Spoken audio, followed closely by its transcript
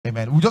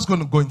Amen. We're just going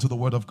to go into the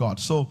Word of God.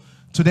 So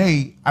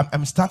today,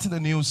 I'm starting a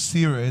new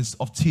series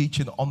of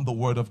teaching on the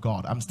Word of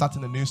God. I'm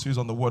starting a new series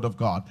on the Word of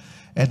God.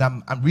 And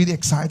I'm really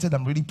excited.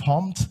 I'm really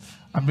pumped.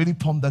 I'm really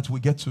pumped that we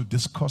get to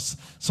discuss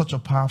such a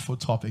powerful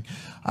topic.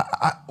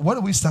 Where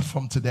do we start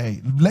from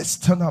today? Let's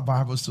turn our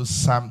Bibles to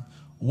Psalm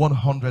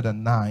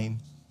 109.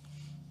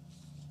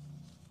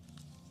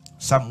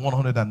 Psalm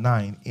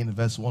 109 in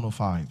verse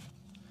 105.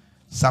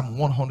 Psalm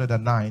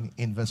 109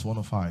 in verse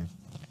 105.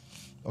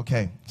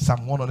 Okay,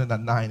 Psalm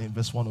 109 in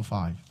verse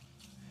 105.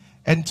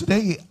 And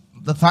today,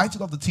 the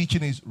title of the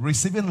teaching is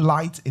Receiving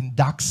Light in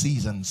Dark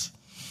Seasons.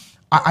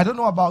 I don't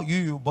know about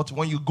you, but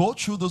when you go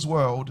through this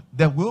world,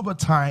 there will be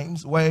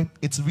times where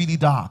it's really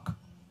dark.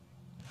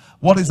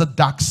 What is a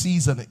dark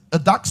season? A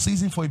dark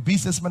season for a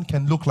businessman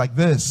can look like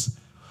this,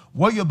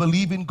 where you're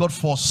believing God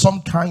for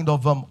some kind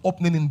of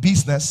opening in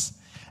business,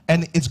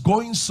 and it's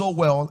going so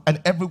well,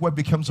 and everywhere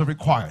becomes very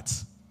quiet.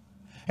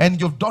 And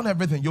you've done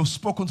everything. You've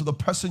spoken to the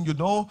person you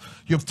know.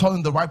 You've turned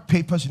in the right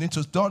papers you need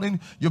to turn in.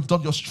 You've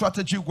done your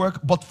strategy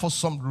work. But for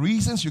some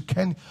reasons, you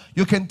can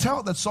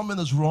tell that something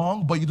is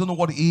wrong, but you don't know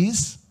what it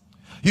is.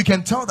 You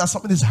can tell that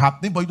something is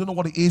happening, but you don't know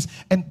what it is.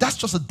 And that's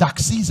just a dark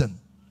season.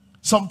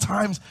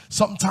 Sometimes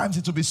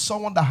it will be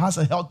someone that has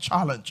a health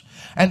challenge.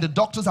 And the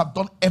doctors have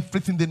done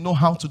everything they know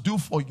how to do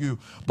for you.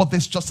 But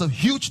there's just a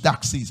huge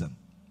dark season.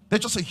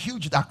 There's just a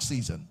huge dark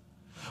season.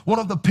 One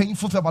of the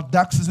painful things about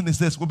dark season is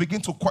this: we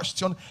begin to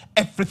question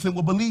everything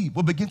we believe.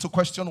 We begin to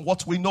question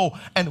what we know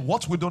and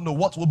what we don't know,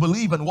 what we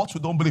believe and what we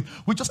don't believe.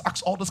 We just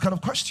ask all those kind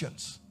of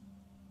questions.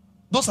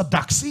 Those are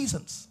dark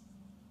seasons.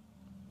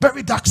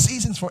 Very dark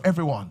seasons for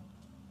everyone.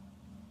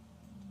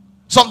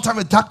 Sometimes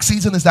a dark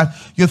season is that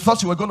you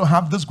thought you were going to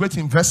have this great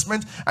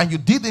investment, and you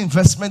did the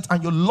investment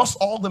and you lost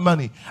all the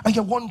money. And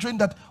you're wondering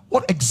that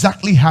what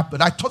exactly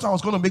happened. I thought I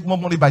was going to make more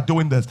money by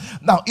doing this.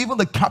 Now, even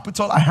the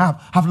capital I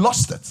have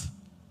lost it.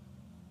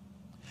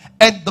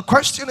 And the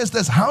question is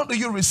this: how do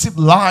you receive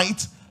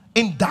light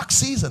in dark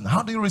season?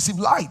 How do you receive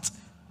light?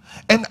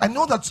 And I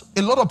know that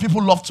a lot of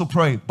people love to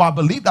pray, but I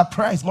believe that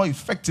prayer is more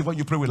effective when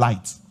you pray with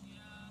light.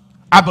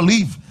 I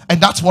believe,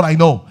 and that's what I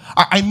know.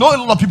 I know a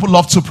lot of people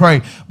love to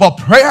pray, but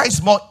prayer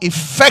is more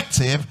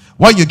effective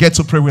when you get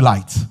to pray with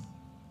light.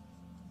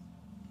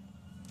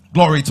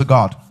 Glory to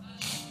God.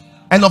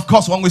 And of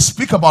course, when we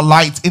speak about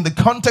light, in the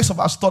context of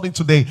our study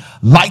today,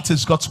 light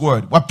is God's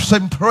word. We're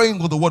praying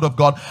with the word of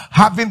God,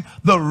 having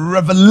the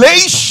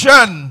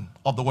revelation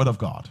of the word of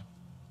God.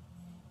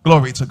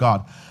 Glory to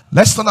God.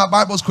 Let's turn our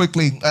Bibles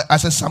quickly. I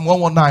said Psalm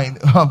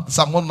 119,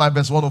 Psalm 119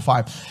 verse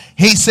 105.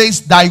 He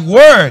says, thy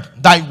word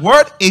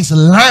is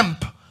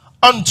lamp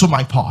unto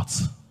my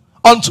path,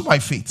 unto my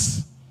feet.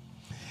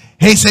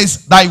 He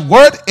says, thy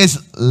word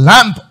is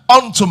lamp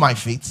unto my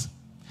feet,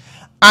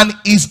 and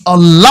is a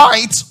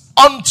light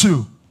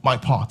unto my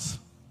path.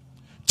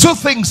 Two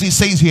things he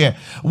says here.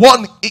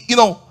 One,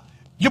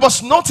 you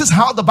must notice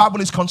how the Bible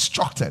is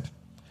constructed.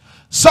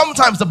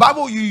 Sometimes the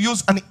Bible, you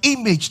use an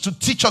image to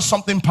teach us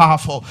something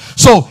powerful.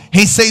 So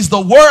he says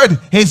the word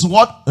is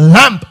what?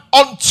 Lamp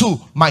unto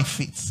my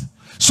feet.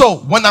 So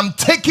when I'm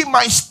taking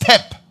my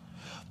step,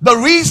 the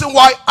reason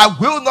why I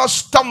will not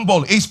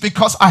stumble is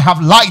because I have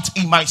light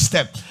in my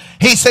step.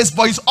 He says,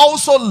 but it's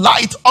also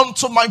light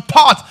unto my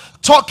path,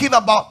 talking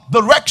about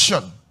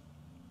direction.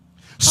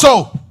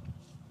 So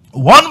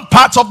one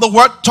part of the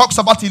word talks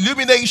about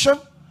illumination,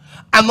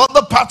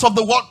 another part of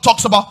the word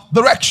talks about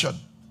direction.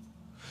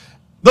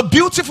 The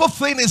beautiful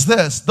thing is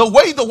this: the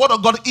way the word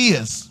of God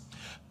is,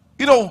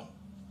 in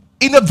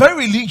a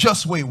very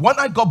religious way. When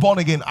I got born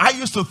again, I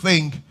used to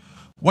think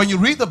when you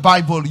read the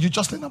Bible, you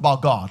just learn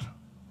about God.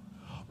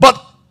 But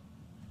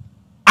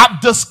I've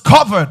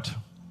discovered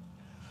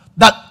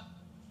that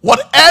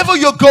whatever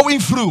you're going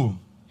through,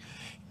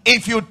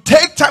 if you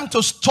take time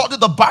to study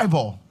the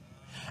Bible,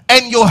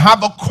 and you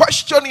have a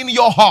question in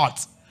your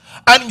heart,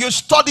 and you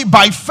study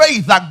by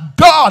faith that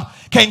God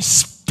can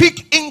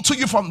speak into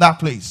you from that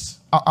place.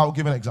 I'll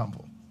give an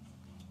example.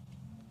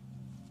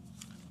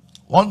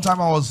 One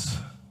time I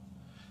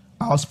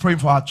was praying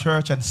for our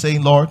church and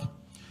saying, Lord,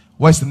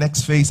 where's the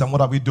next phase and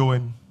what are we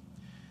doing?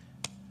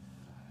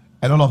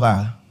 And all of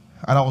that.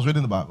 And I was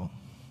reading the Bible.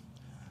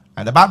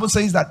 And the Bible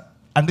says that,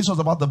 and this was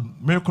about the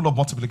miracle of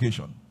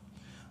multiplication.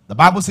 The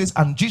Bible says,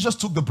 and Jesus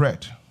took the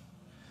bread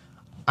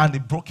and he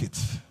broke it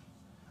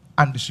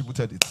and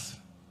distributed it.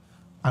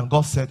 And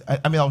God said,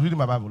 I was reading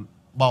my Bible,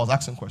 but I was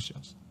asking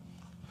questions.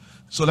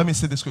 So let me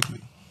say this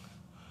quickly.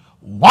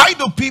 Why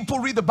do people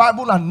read the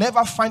Bible and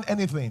never find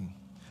anything?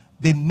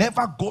 They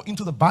never go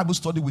into the Bible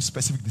study with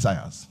specific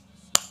desires.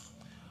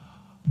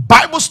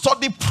 Bible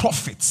study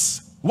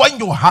profits when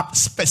you have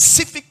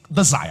specific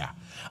desire,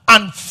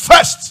 and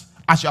first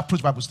as you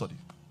approach Bible study.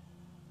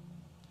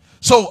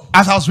 So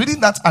as I was reading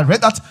that, I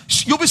read that,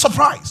 you'll be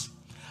surprised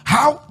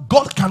how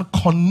God can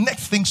connect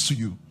things to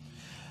you.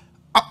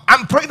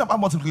 I'm praying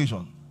about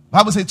multiplication. The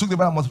Bible says he took the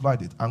bread and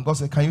multiplied it. And God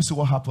said, can you see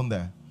what happened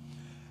there?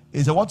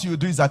 He said, what you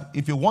do is that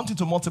if you want it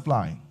to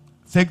multiply,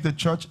 take the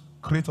church,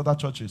 create other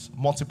churches,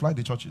 multiply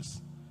the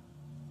churches.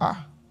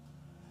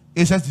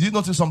 He says, did you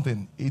notice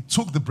something? He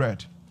took the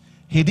bread,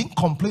 He didn't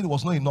complain it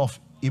was not enough.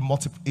 He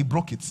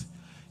broke it.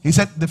 He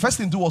said the first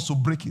thing to do was to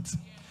break it.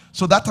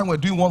 So that time we're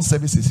doing one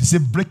services. He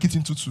said, break it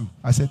into two.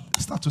 I said,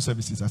 start two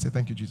services. I said,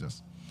 thank you,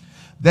 Jesus.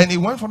 Then he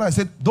went from there. I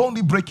said, don't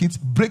only break it,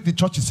 break the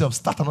church itself.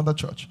 Start another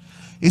church.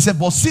 He said,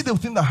 but see the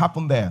thing that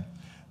happened there.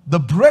 The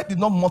bread did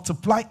not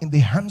multiply in the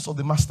hands of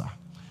the master.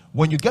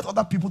 When you get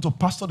other people to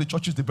pastor the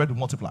churches, the bread will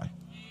multiply.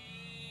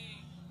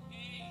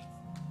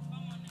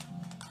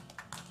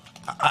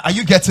 Are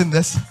you getting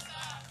this?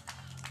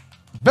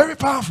 Very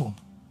powerful.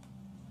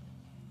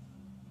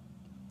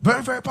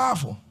 Very, very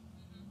powerful.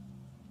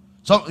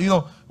 So, you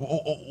know,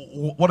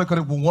 what I could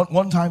have,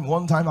 one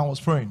time I was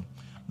praying,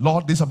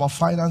 Lord, this is about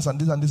finance and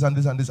this and this and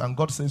this and this. And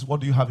God says,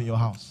 what do you have in your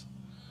house?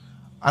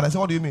 And I said,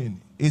 what do you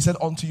mean? He said,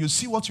 until you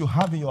see what you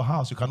have in your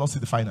house, you cannot see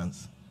the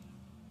finance.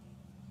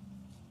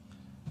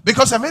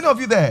 Because there are many of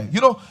you there, you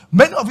know,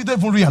 many of you don't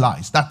even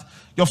realize that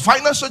your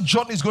financial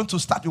journey is going to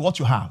start with what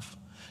you have.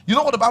 You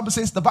know what the Bible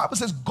says? The Bible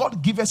says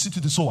God gives seed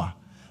to the sower.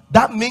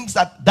 That means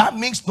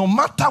no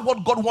matter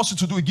what God wants you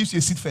to do, He gives you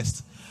a seed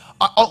first.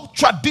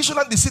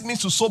 Traditionally, the seed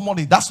means to sow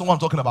money. That's the one I'm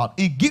talking about.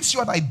 It gives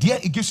you an idea.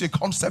 It gives you a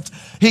concept.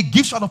 He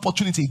gives you an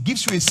opportunity. It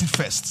gives you a seed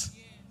first.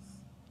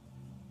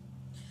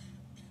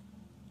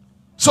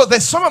 So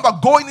there's something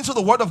about going into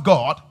the Word of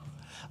God,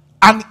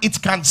 and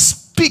it can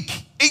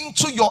speak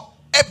into your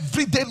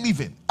everyday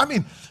living. I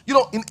mean, you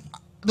know, in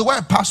the way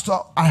I pastor,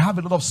 I have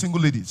a lot of single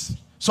ladies.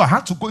 So I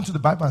had to go into the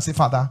Bible and say,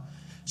 Father,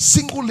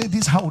 single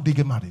ladies, how would they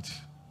get married?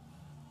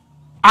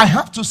 I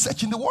have to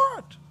search in the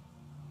Word.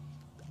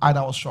 And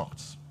I was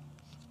shocked.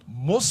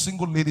 Most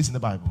single ladies in the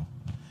Bible,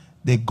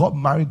 they got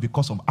married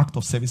because of act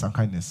of service and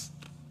kindness.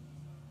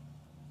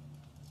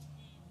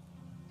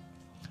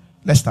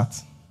 Let's start.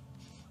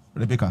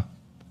 Rebecca.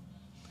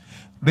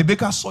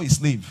 Rebecca saw a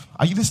slave.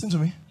 Are you listening to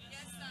me?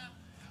 Yes,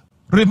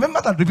 sir.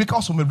 Remember that Rebecca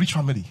was from a rich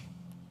family.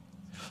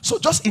 So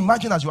just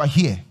imagine as you are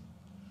here,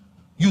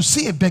 you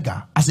see a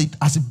beggar as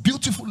a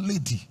beautiful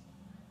lady.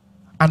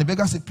 And the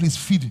beggar said, please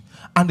feed.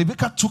 And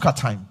Rebecca took her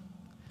time,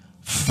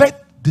 fed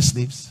the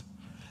slaves.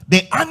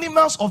 The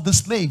animals of the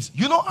slaves,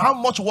 you know how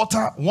much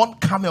water one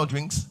camel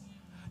drinks?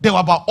 There were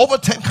about over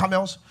 10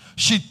 camels.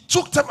 She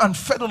took them and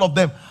fed all of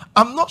them.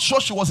 I'm not sure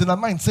she was in her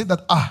mind saying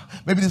that,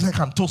 maybe this guy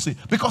can toast it,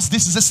 because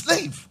this is a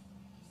slave.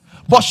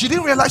 But she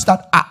didn't realize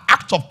that an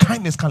act of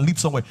kindness can lead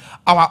somewhere.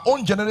 Our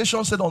own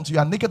generation said, until you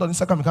are naked on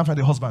Instagram, you can't find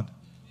a husband.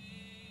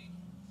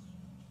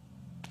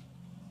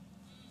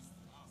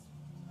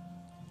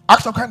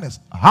 Act of kindness.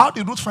 How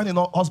did Ruth find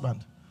a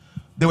husband?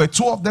 There were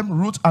two of them,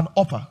 Ruth and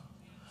Orpah.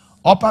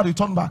 Orpah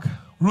returned back.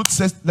 Ruth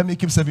says, let me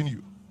keep serving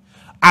you.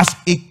 As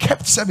he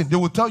kept serving, they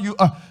will tell you,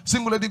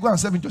 single lady, go and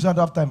serve in just don't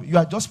have time. You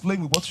are just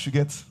playing with what you should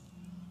get.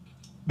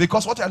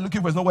 Because what you are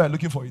looking for is not where you are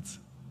looking for it.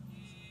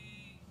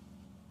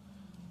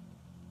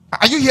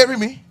 Are you hearing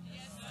me?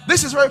 Yes,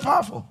 this is very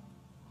powerful.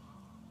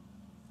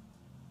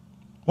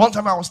 One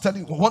time I was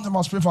praying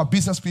for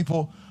business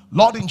people.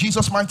 Lord, in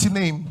Jesus' mighty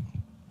name,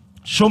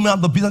 show me how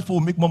the business people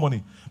will make more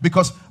money.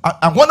 Because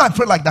and when I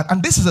pray like that,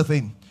 and this is the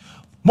thing,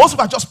 most of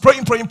us are just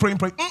praying.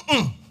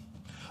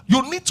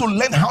 You need to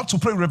learn how to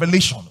pray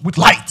revelation with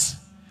light.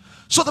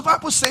 So the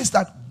Bible says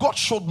that God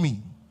showed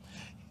me.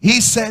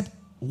 He said,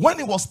 when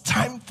it was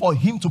time for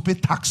him to pay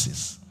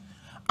taxes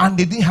and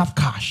they didn't have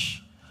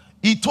cash,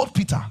 he told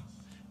Peter,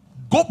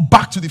 go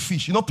back to the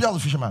fish. You know, Peter was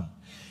a fisherman.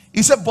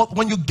 He said, but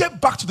when you get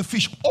back to the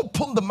fish,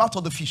 open the mouth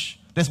of the fish.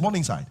 There's money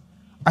inside.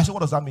 I said, what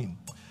does that mean?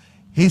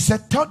 He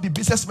said, tell the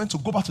businessmen to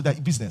go back to their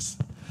business.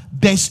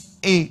 There's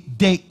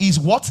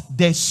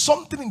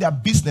something in their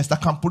business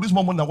that can produce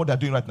more money than what they're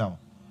doing right now.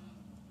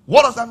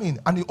 What does that mean?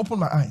 And he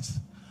opened my eyes.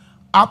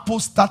 Apple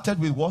started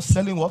with what?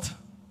 Selling what?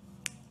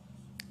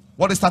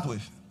 What did they start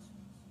with?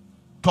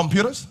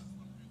 Computers?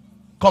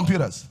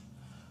 Computers.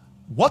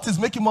 What is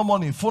making more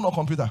money, phone or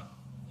computer?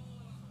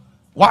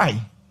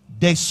 Why?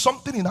 There's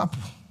something in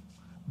Apple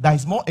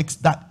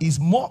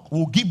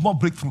will give more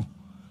breakthrough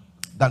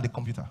than the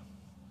computer.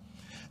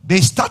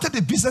 They started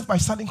the business by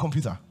selling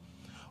computer,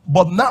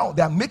 but now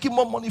they are making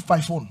more money by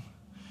phone.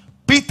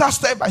 Peter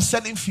started by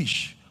selling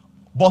fish,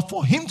 but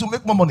for him to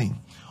make more money,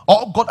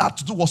 all God had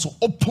to do was to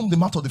open the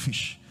mouth of the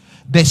fish.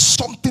 There's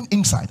something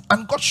inside,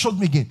 and God showed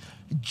me again.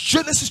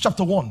 Genesis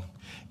chapter 1.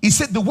 He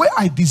said, the way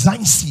I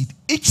design seed,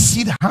 each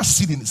seed has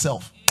seed in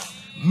itself.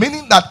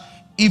 Meaning that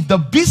if the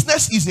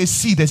business is a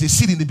seed, there's a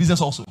seed in the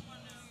business also.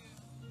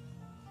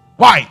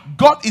 Why?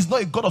 God is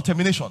not a God of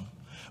termination.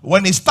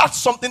 When he starts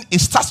something,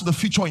 it starts with the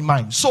future in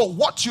mind. So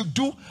what you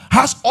do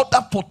has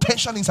other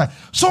potential inside.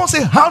 Someone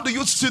say, how do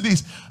you see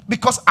this?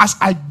 Because as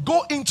I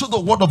go into the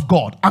Word of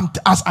God,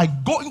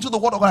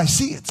 I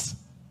see it.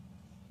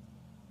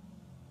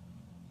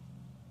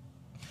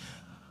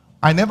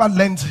 I never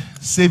learned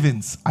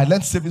savings. I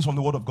learned savings from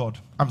the Word of God.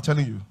 I'm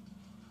telling you.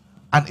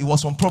 And it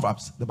was from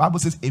Proverbs. The Bible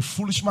says, a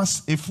foolish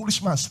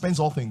man spends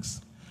all things.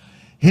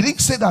 He didn't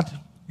say that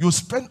you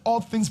spend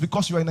all things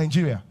because you are in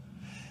Nigeria.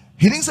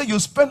 He didn't say you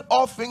spend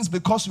all things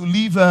because you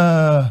live,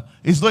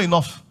 it's not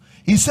enough.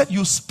 He said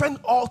you spend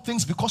all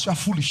things because you are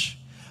foolish.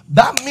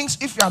 That means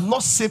if you are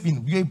not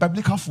saving, you're a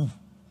biblical fool.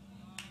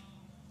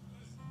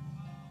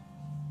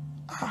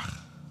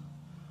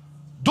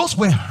 those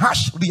were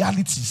harsh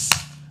realities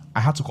I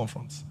had to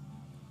confront.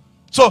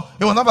 So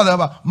it was never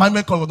about my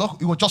maker.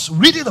 It was just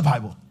reading the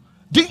Bible.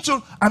 Didn't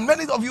you? And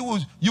many of you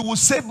will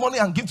save money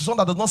and give to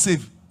someone that does not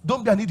save.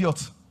 Don't be an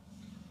idiot.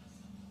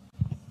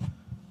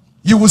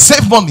 You will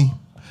save money.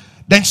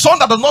 Then someone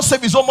that does not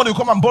save his own money will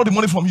come and borrow the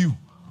money from you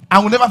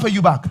and will never pay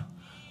you back.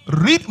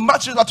 Read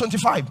Matthew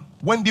 25.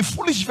 When the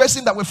foolish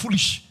person that were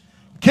foolish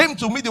came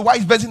to meet the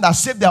wise person that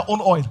saved their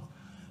own oil.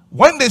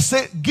 When they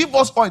say, give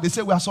us oil, they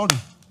say, we are sorry.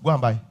 Go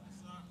and buy.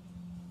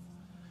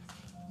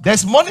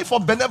 There's money for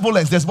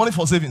benevolence. There's money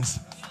for savings.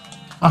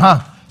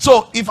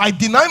 So if I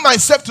deny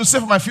myself to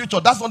save my future,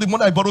 that's not the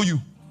money I borrow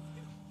you.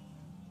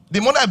 The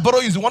money I borrow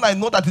you is the one I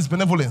know that is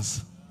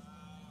benevolence.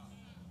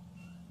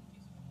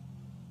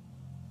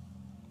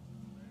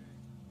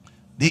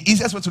 The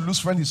easiest way to lose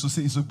friends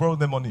is to borrow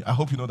them money. I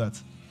hope you know that.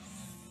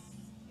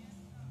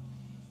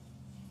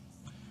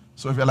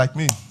 So if you're like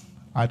me,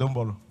 I don't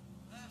borrow.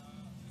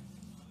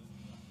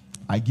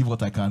 I give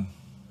what I can.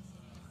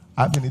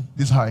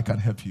 This is how I can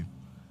help you.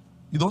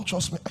 You don't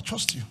trust me, I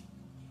trust you.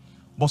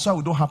 But so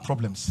we don't have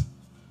problems.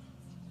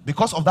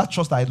 Because of that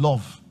trust that I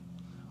love,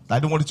 that I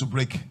don't want it to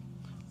break,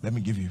 let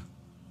me give you.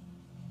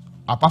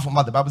 Apart from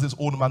that, the Bible says,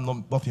 owe no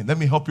man nothing. Let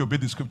me help you obey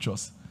the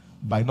scriptures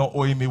by not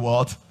owing me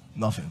what?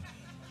 Nothing.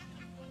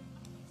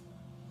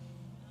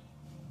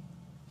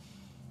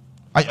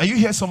 Are you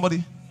here,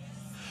 somebody?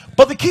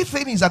 But the key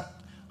thing is that,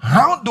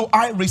 how do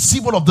I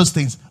receive all of those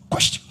things?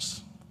 Questions.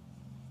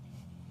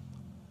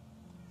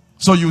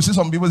 So you see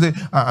some people say,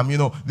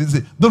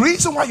 the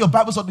reason why your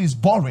Bible study is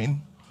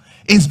boring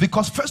is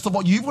because, first of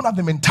all, you even have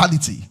the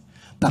mentality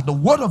that the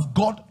word of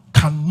God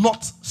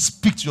cannot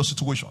speak to your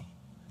situation.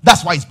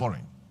 That's why it's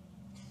boring.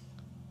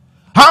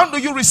 How do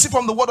you receive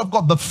from the word of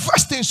God? The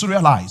first thing is to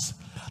realize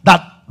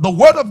that the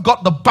word of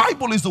God, the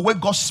Bible, is the way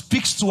God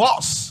speaks to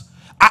us.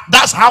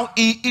 That's how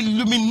He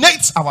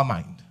illuminates our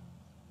mind.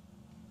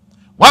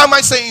 Why am I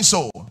saying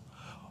so?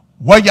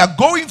 When you're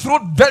going through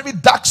a very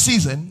dark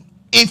season,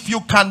 if you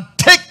can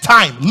take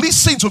time,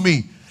 listen to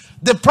me.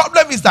 The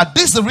problem is that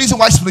this is the reason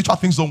why spiritual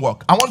things don't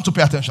work. I want you to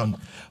pay attention.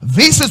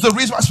 This is the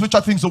reason why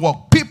spiritual things don't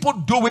work. People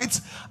do it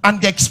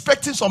and they're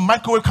expecting some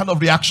microwave kind of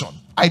reaction.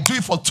 I do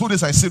it for 2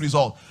 days, I see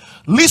result.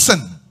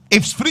 Listen,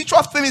 if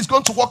spiritual thing is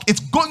going to work, it's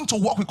going to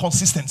work with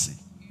consistency.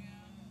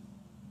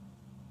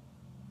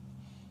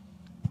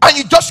 And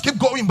you just keep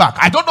going back.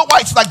 I don't know why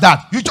it's like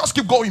that. You just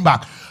keep going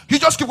back. You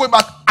just keep going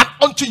back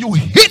until you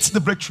hit the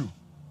breakthrough.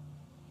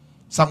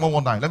 Psalm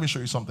 119. Let me show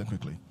you something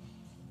quickly.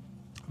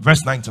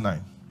 Verse 9 to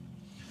 9.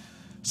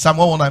 Psalm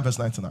 119, verse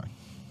 9 to 9.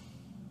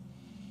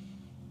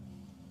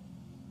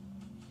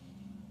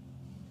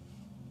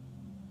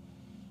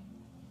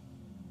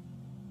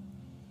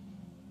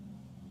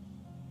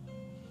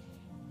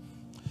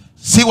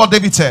 See what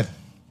David said.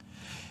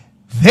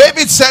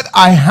 David said,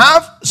 I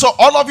have, so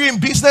all of you in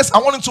business, I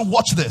want you to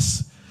watch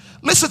this.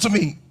 Listen to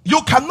me.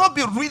 You cannot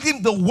be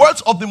reading the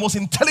words of the most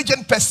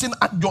intelligent person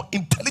and your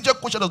intelligent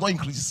quotient does not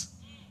increase.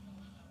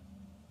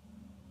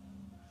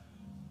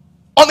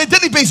 On a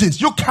daily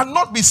basis, you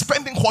cannot be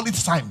spending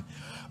quality time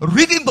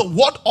reading the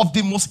word of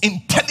the most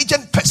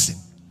intelligent person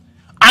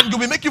and you'll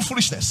be making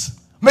foolishness,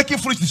 making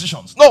foolish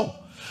decisions. No.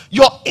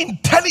 Your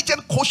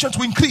intelligent quotient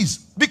will increase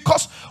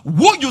because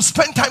who you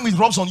spend time with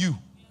rubs on you.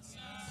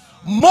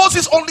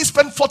 Moses only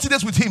spent 40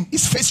 days with him.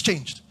 His face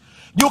changed.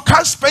 You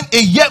can't spend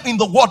a year in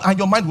the word and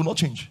your mind will not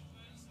change.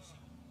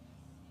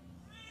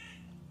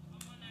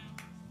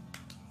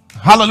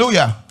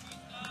 Hallelujah.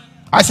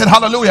 I said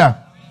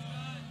hallelujah.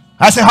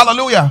 I said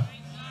hallelujah.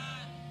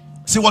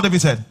 See what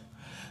David said.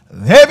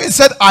 David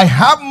said, I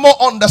have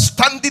more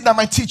understanding than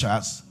my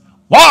teachers.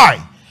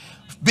 Why?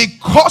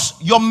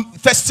 Because your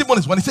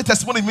testimonies, when he said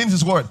testimony, it means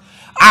his word,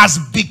 has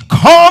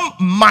become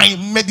my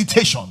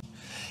meditation.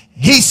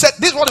 He said,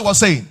 this is what he was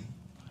saying.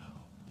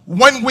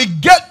 When we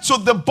get to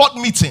the board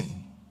meeting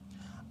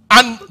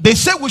and they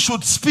say we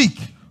should speak,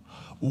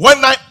 when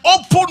I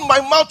open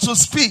my mouth to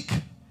speak,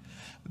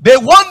 they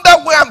wonder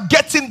where I'm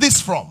getting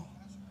this from.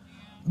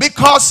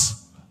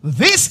 Because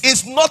this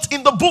is not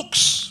in the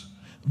books.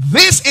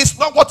 This is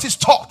not what is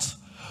taught.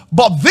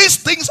 But these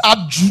things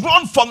are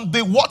drawn from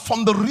the word,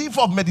 from the river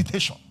of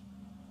meditation.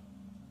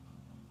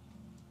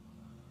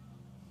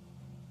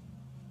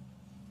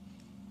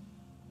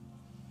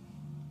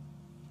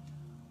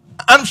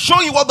 I'm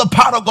showing you what the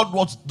power of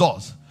God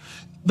does.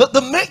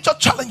 The major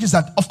challenge is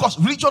that, of course,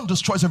 religion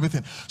destroys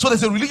everything. So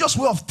there's a religious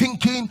way of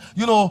thinking.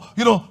 We're going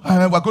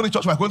to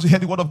church, we're going to hear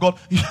the word of God.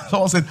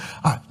 Someone said,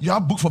 you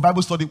have book for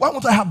Bible study. Why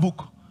won't I have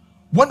book?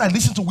 When I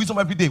listen to wisdom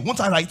every day,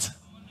 won't I write?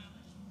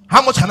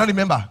 How much can I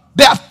remember?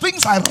 There are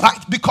things I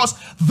write because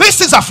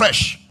this is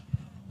afresh.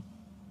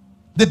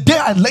 The day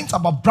I learned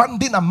about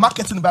branding and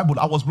marketing in the Bible,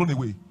 I was blown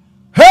away.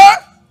 Hey!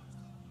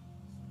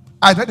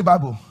 I read the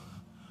Bible.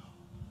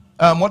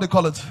 What they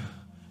call it?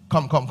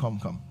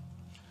 Come.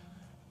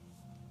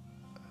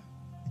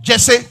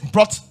 Jesse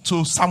brought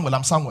to Samuel.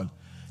 I'm Samuel.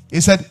 He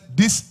said,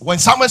 this, when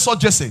Samuel saw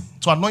Jesse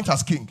to anoint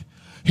as king,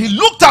 he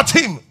looked at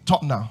him,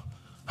 talk now,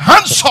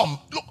 handsome.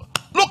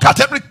 Look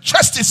at every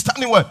chest is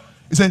standing well.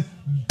 He said,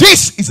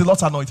 this is the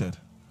Lord's anointed.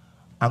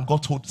 And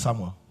God told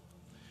Samuel,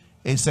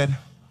 he said,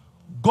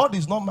 God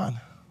is not man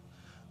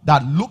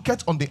that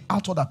looketh on the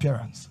outward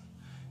appearance.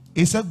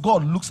 He said,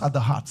 God looks at the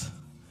heart.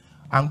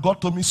 And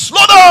God told me,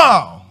 slow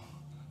down.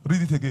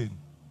 Read it again.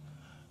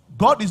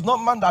 God is not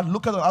man that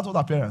looketh on the outward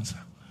appearance.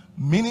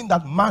 Meaning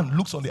that man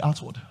looks on the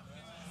outward.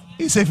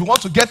 He said, if you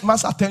want to get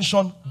man's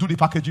attention, do the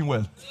packaging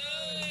well.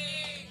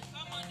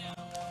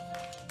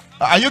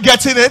 Are you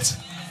getting it?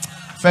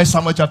 First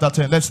Samuel chapter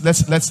 10.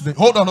 Let's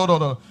hold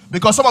on.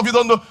 Because some of you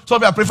don't know. Some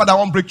of you are praying for that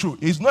one breakthrough.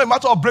 It's not a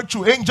matter of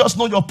breakthrough. Ain't just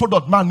know your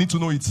product. Man need to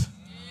know it.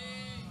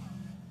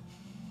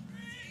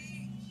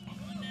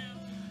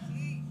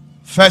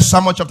 First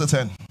Samuel chapter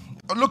 10.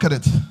 Look at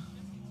it.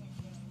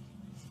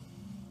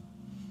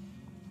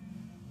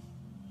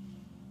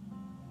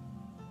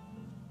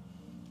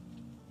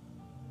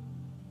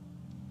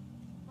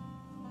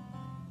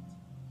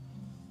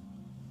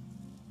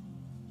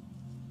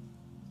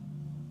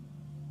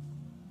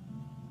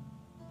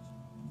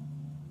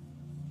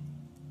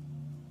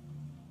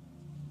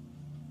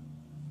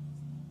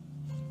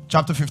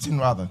 Chapter 15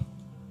 rather.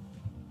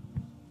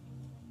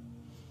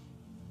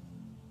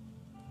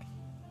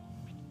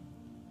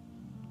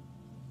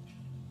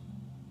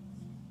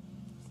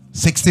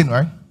 (16),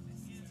 right?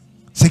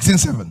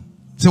 16:7.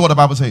 See what the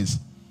Bible says.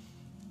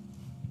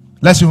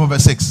 Let's read from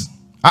verse 6.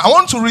 I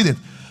want to read it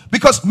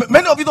because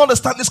many of you don't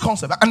understand this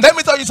concept. And let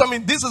me tell you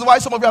something. This is why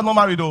some of you are not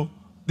married, though.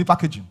 The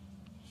packaging.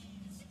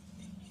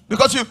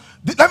 Because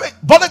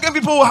born again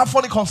people will have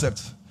funny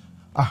concepts.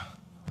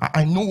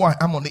 I know why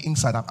I'm on the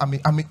inside.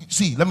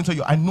 See, let me tell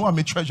you, I know I'm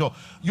a treasure.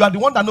 You are the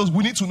one that knows.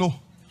 We need to know.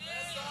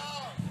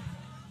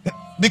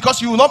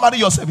 Because you will not marry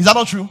yourself. Is that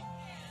not true?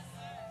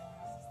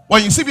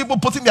 When you see people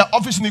putting their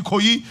office in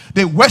Ikoyi,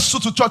 they wear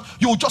suit to church.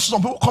 You will just,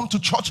 some people come to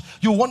church.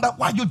 You wonder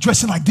why you're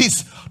dressing like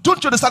this.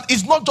 Don't you understand?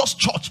 It's not just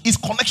church. It's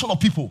connection of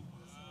people.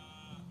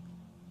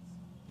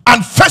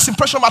 And first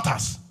impression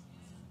matters.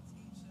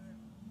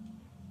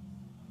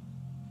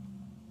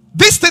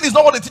 This thing is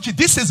not what they teach you.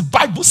 This is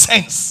Bible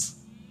sense.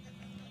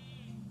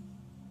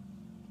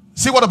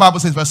 See what the Bible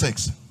says, verse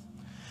 6.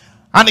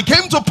 And it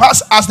came to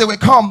pass as they were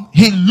come,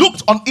 he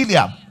looked on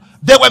Eliab.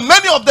 There were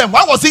many of them.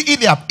 Why was he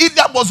Eliab?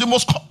 Eliab was the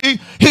most,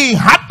 he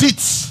had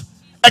its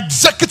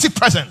executive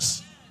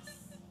presence.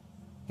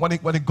 When he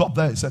got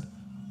there, he said,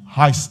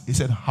 hi. He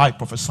said, hi,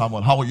 Prophet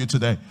Samuel. How are you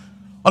today?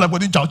 All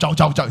everybody, chow.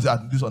 He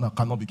said, this one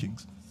cannot be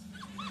kings.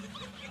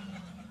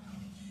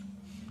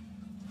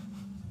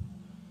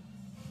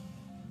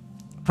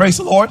 Praise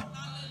the Lord.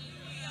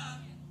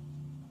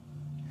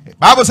 The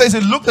Bible says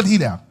he looked at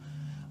Eliab.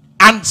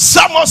 And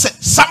Samuel said,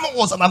 Samuel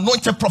was an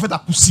anointed prophet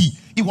that could see.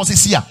 He was a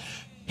seer.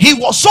 He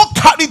was so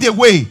carried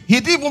away, he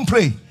didn't even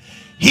pray.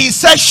 He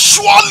said,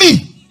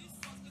 surely.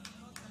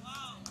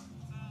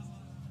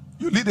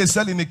 You lead a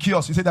cell in a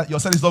kiosk. You say that your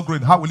cell is not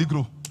growing. How will it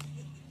grow?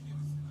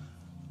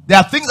 There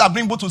are things that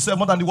bring people to sell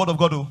more than the word of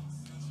God.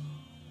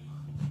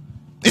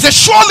 He said,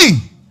 surely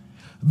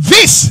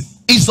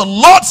this is the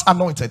Lord's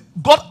anointed.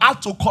 God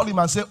had to call him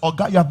and say, oh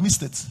God, you have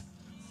missed it.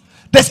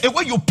 There's a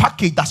way you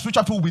package that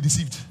spiritual people will be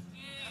deceived.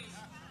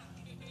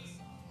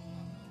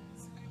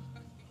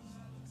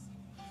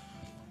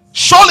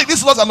 Surely this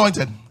is Lord's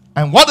anointed.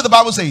 And what did the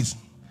Bible say?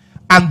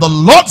 And the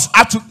Lord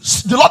had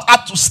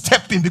to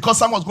step in because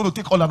someone was going to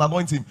take all and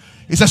anoint him.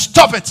 He said,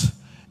 stop it.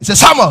 He said,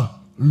 Samuel,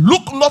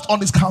 look not on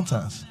his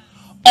countenance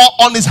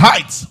or on his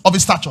height of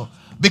his stature,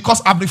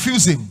 because I've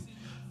refused him.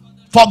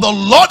 For the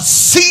Lord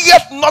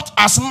seeth not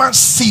as man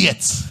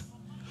seeth.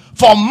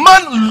 For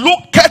man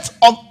looketh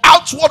on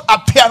outward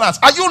appearance.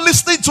 Are you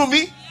listening to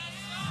me?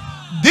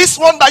 This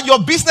one that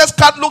your business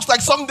card looks like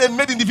something they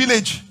made in the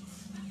village.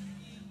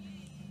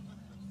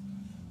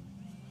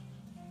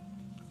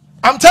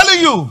 I'm telling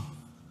you,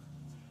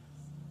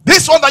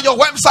 this one that your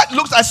website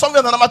looks like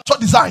something that amateur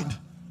designed.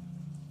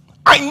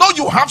 I know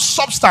you have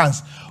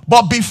substance,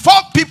 but before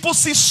people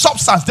see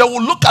substance, they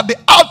will look at the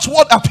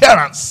outward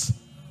appearance.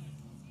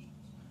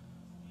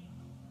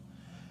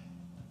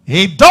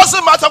 It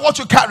doesn't matter what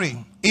you carry.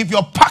 If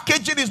your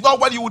packaging is not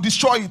well, you will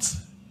destroy it.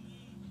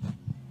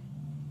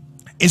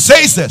 It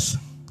says this.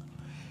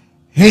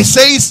 He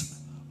says,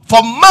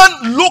 for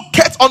man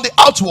looketh on the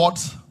outward,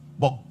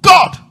 but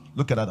God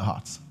looketh at the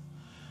heart.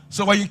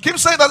 So when you keep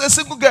saying that a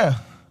single girl,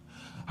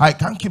 I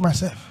can't keep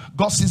myself.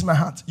 God sees my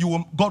heart.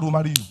 God will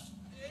marry you.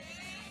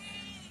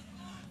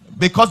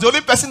 Because the only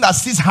person that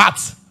sees heart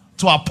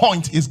to a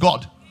point is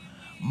God.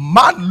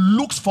 Man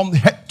looks from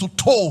head to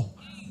toe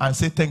and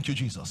say, thank you,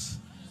 Jesus.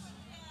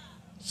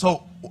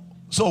 So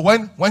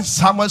when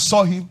Samuel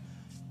saw him,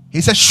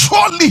 he said,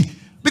 surely,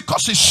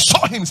 because he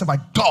saw him, he said, my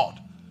God,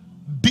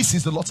 this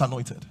is the Lord's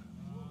anointed.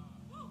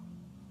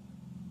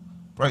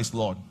 Praise the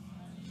Lord.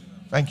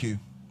 Thank you.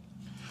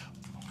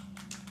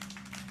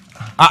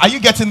 Are you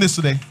getting this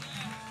today?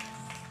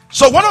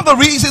 So one of the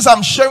reasons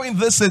I'm sharing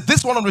this is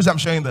this. One of the reasons I'm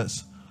sharing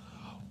this.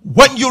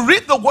 When you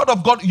read the word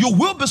of God, you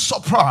will be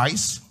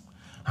surprised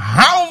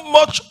how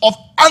much of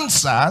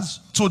answers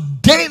to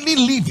daily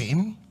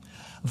living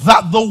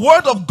that the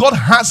word of God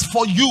has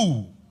for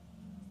you.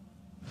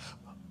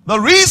 The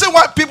reason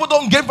why people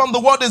don't gain from the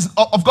word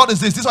of God is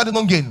this. This is why they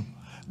don't gain.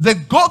 They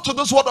go to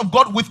this word of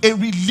God with a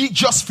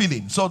religious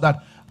feeling. So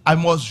that I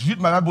must read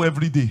my Bible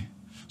every day.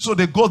 So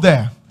they go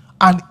there.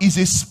 And it's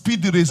a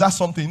speed eraser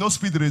something. You know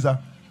speed eraser?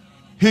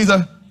 He's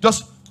a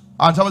just...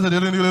 And someone said,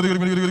 amen.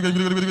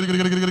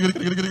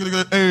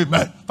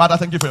 Father,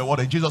 thank you for your word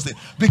in Jesus' name.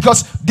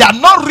 Because they are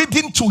not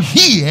reading to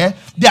hear.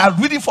 They are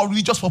reading for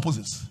religious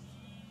purposes.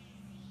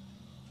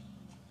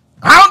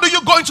 How do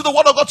you go into the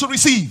word of God to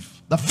receive?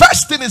 The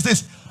first thing is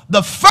this.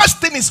 The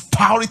first thing is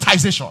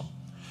prioritization.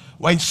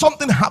 When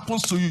something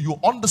happens to you, you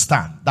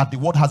understand that the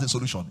word has a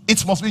solution.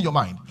 It must be in your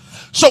mind.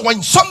 So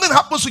when something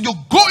happens to you,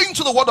 go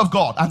into the word of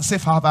God and say,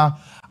 Father,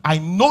 I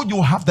know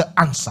you have the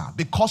answer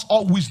because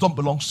all wisdom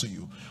belongs to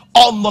you.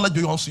 All knowledge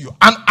belongs to you.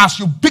 And as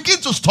you begin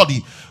to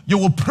study, you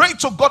will pray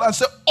to God and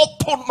say,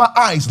 open my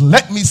eyes.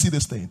 Let me see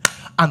this thing.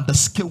 And the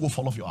scale will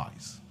fall off your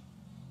eyes.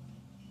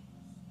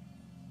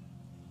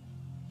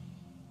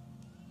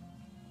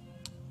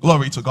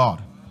 Glory to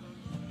God.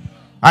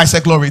 I say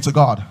glory to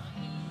God.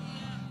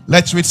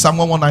 Let's read Psalm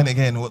 119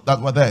 again.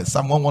 That were there.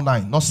 Psalm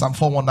 119. Not Psalm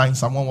 419.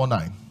 Psalm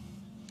 119.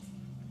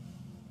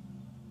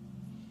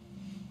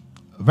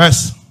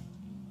 Verse.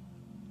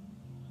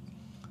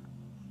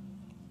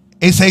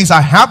 It says, I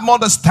have more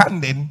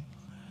understanding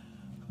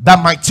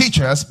than my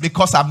teachers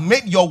because I've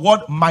made your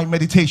word my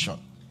meditation.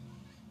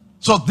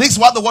 So this is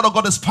why the word of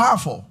God is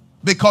powerful.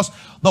 Because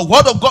the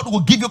word of God will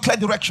give you clear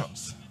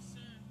directions.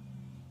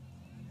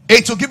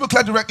 It will give you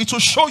clear direction. It will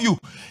show you.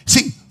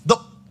 See,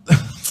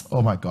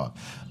 oh my God.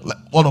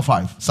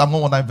 105. Psalm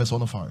 119 verse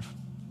 105.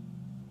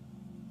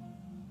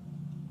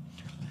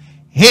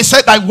 He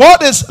said, thy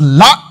word is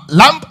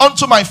lamp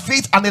unto my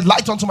feet and a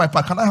light unto my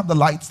path. Can I have the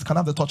light? Can I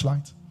have the torch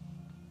light?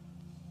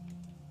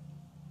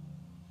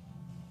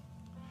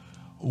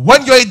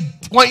 When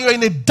you're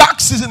in a dark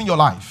season in your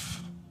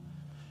life,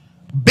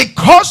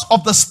 because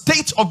of the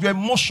state of your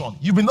emotion,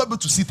 you will not be able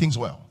to see things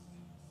well.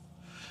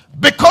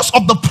 Because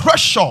of the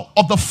pressure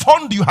of the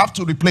fund you have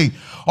to repay,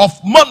 of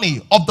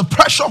money, of the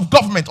pressure of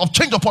government, of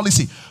change of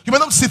policy, you may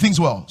not see things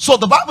well. So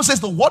the Bible says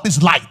the word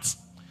is light.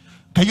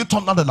 Can you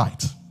turn on the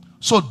light?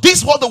 So this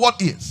is what the word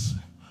is.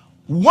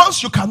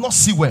 Once you cannot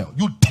see well,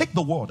 you take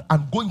the word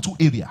and go into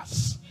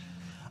areas.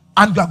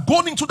 And you are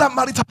going into that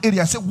marital area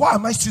and say, why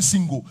am I still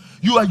single?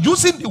 You are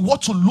using the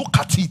word to look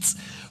at it.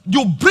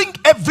 You bring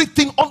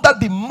everything under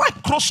the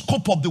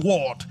microscope of the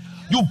word.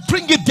 You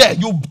bring it there.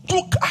 You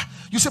look.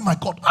 You say, my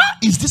God,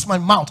 is this my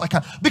mouth? I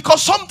can't.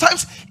 Because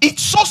sometimes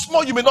it's so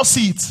small you may not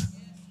see it.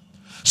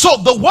 So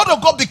the word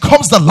of God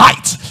becomes the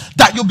light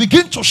that you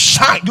begin to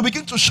shine. You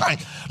begin to shine.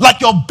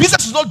 Like your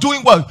business is not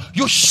doing well.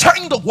 You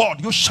shine the word.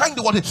 You shine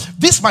the word.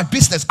 This is my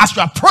business. As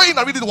you are praying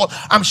and reading the word,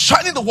 I'm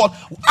shining the word.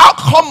 How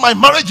come my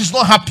marriage is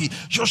not happy?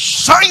 You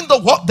shine the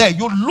word there.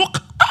 You look.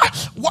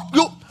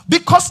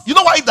 Because you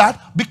know why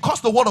that?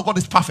 Because the word of God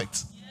is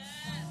perfect.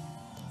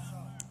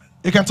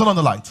 You can turn on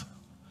the light.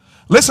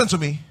 Listen to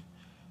me.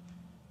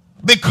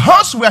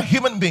 Because we are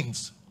human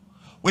beings,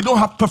 we don't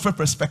have perfect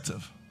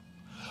perspective.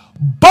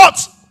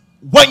 But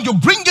when you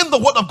bring in the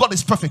word of God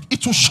is perfect,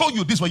 it will show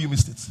you this where you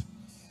missed it.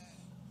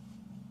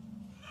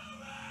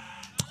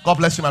 God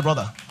bless you, my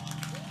brother.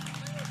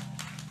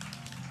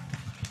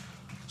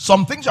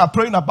 Some things you are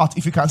praying about,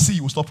 if you can see,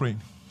 you will stop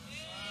praying.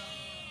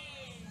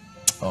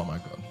 Oh my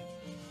God.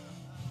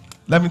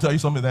 Let me tell you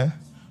something there.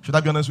 Should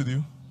I be honest with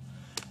you?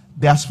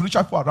 There are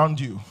spiritual people around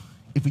you.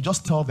 If you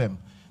just tell them,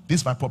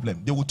 this is my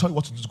problem, they will tell you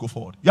what to do to go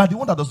forward. You are the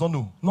one that does not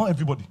know. Not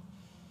everybody.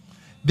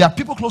 There are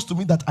people close to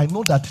me that I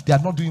know that they are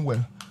not doing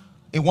well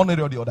in one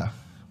area or the other.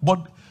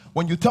 But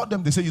when you tell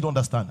them, they say you don't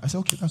understand. I say,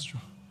 okay, that's true.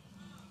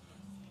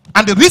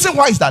 And the reason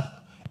why is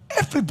that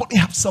everybody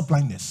has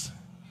self-blindness.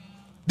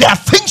 There are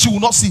things you will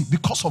not see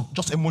because of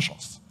just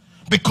emotions,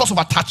 because of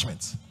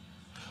attachments.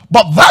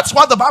 But that's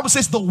why the Bible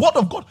says the word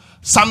of God,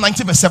 Psalm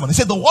 19 verse 7, it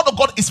says the word of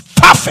God is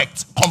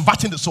perfect,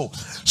 converting the soul.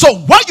 So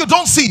when you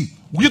don't see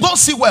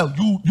well,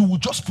 you will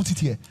just put it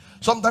here.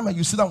 Sometimes when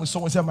you sit down with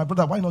someone and say, my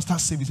brother, why not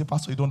start saving? You say,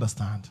 Pastor, you don't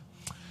understand.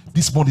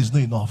 This money is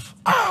not enough.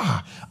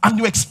 And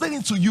you explain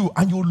it to you,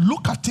 and you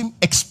look at him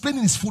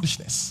explaining his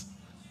foolishness.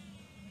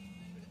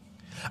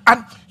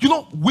 And you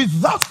know,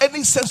 without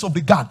any sense of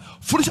regard,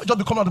 foolishness just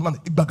become out of the man.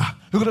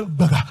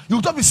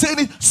 You'll just be saying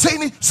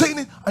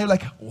it, and you're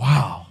like,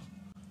 wow.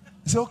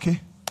 You say, okay.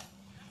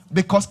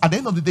 Because at the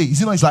end of the day,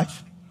 is it not his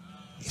life?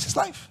 It's his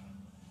life.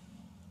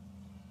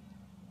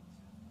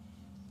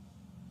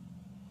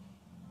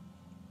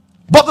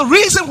 But the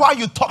reason why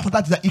you talk like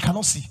that is that you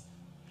cannot see.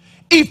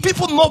 If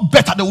people know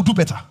better, they will do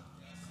better.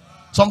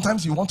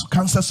 Sometimes you want to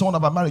counsel someone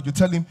about marriage. You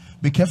tell him,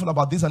 be careful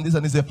about this and this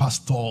and this. Say,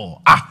 Pastor,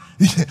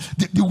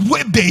 the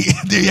way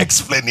they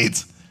explain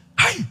it,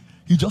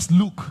 you just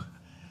look.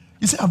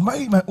 You say, I've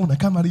married my own, I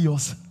can't marry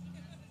yours.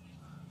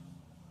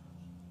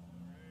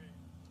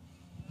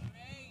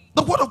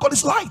 The word of God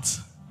is light.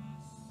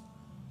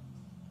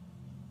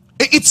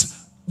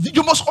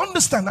 You must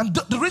understand, and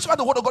the reason why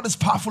the word of God is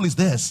powerful is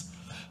this.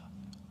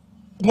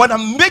 when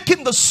I'm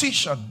making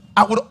decision,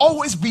 I would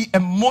always be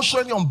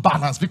emotionally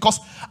unbalanced because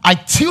I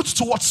tilt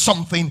towards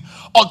something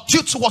or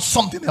tilt towards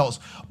something else.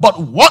 But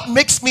what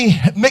makes me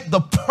make the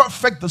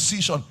perfect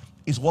decision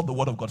is what the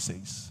Word of God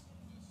says.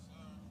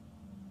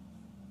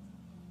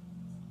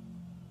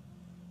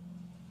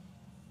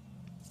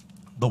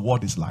 The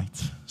Word is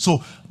light.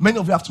 So many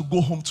of you have to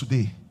go home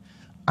today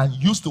and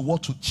use the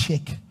Word to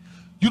check.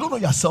 You don't know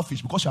you're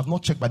selfish because you have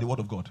not checked by the Word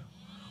of God.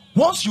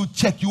 Once you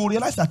check, you will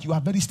realize that you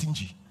are very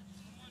stingy.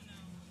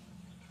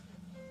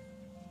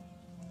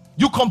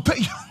 You compare.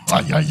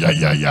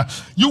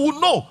 You will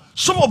know.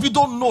 Some of you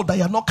don't know that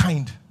you are not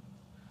kind.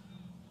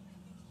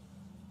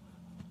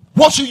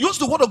 Once you use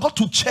the Word of God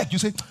to check, you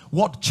say,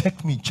 "What?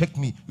 Check me, check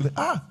me." You say,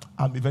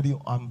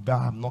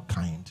 I'm not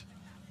kind.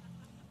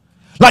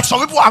 Like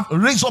some people have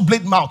razor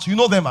blade mouth. You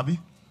know them, Abby.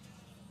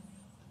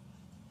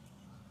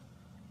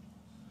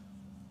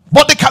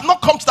 But they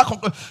cannot come to that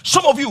conclusion.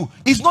 Some of you,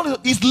 it's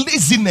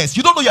laziness.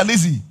 You don't know you're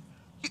lazy.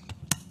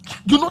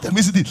 You know they're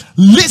lazy.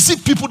 Lazy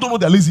people don't know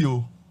they're lazy.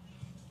 Oh.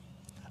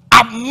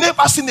 I've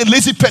never seen a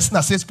lazy person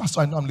that says,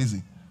 "Pastor, I know I'm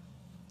lazy."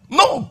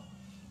 No.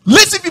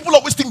 Lazy people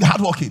always think they're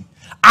hardworking.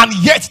 And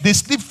yet they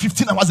sleep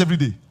 15 hours every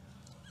day.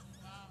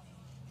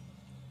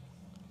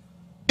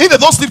 If they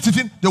don't sleep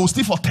 15, they will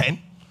sleep for 10.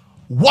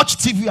 Watch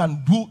TV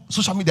and do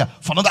social media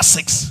for another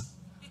 6.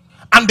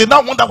 And they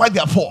now wonder why they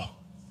are poor.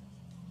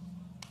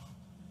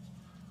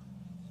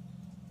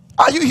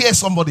 Are you here,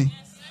 somebody?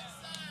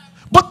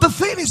 But the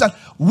thing is that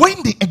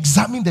when they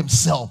examine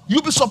themselves,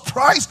 you'll be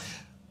surprised.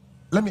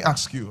 Let me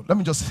ask you. Let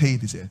me just say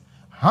this here.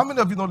 How many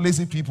of you know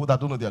lazy people that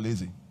don't know they're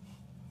lazy?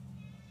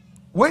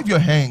 Wave your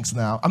hands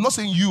now. I'm not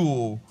saying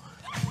you.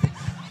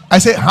 I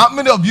say, how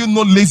many of you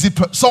know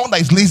someone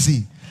that is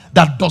lazy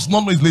that does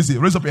not know is lazy?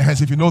 Raise up your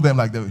hands if you know them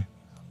like that way.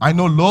 I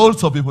know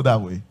loads of people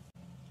that way.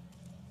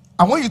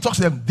 And when you talk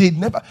to them, it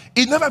never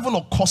even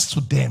occurs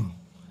to them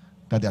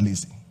that they're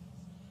lazy.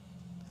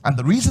 And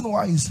the reason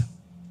why is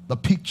the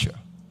picture.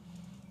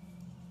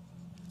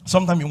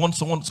 Sometimes you want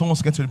someone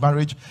to get to the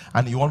marriage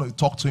and you want to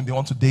talk to him, they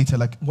want to date her.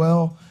 Like,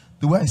 well,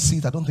 the way I see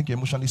it, I don't think you're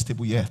emotionally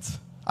stable yet.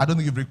 I don't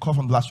think you've recovered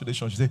from the last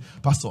relationship. You say,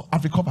 "Pastor,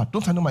 I've recovered.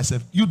 Don't I know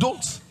myself?" You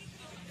don't.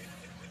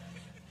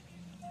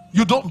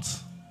 You don't.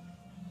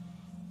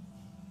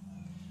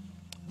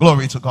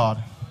 Glory to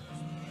God.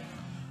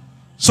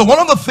 So one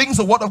of the things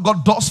the Word of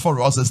God does for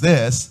us is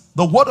this.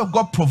 The Word of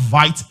God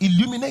provides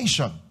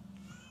illumination.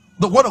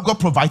 The Word of God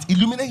provides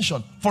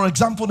illumination. For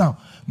example now,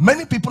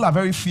 many people are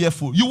very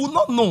fearful. You will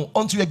not know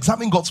until you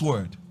examine God's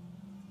Word.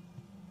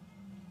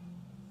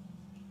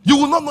 You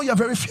will not know you're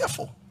very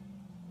fearful.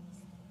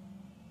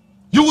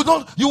 You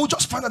will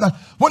just find out that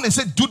when they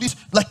say do this,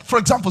 like for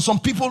example, some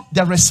people,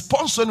 their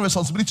response to any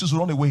responsibility is to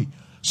run away.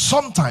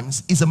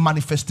 Sometimes it's a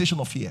manifestation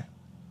of fear.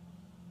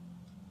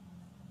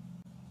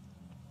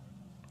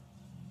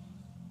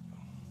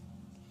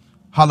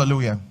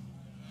 Hallelujah.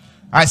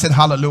 I said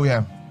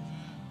hallelujah.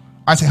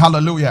 I say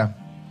hallelujah.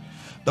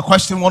 The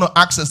question I want to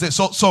ask is this.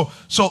 So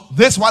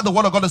this is why the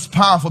Word of God is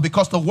powerful,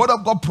 because the Word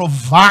of God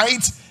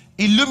provides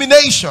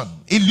illumination.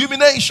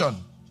 Illumination.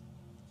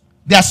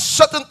 There are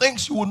certain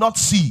things you will not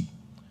see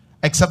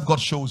except God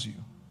shows you.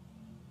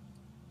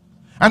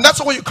 And that's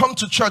why when you come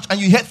to church and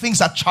you hear things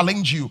that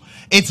challenge you,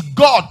 it's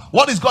God.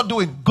 What is God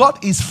doing?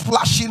 God is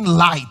flashing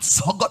lights.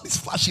 Oh, God is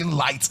flashing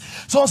lights.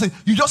 Someone say,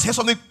 you just hear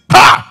something,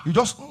 pa! You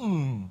just,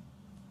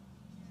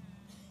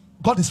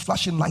 God is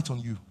flashing light on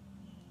you.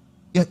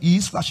 Yeah, He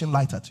is flashing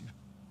light at you.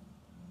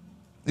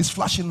 He's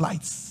flashing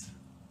lights.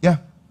 Yeah,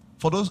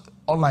 for those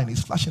online,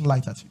 He's flashing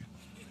light at you.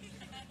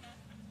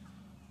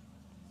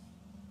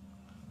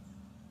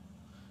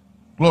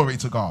 Glory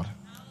to God.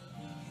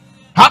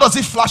 How does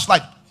He flash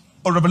light?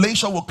 A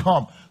revelation will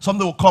come.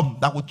 Something will come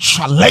that will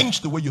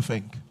challenge the way you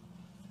think.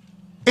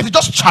 It will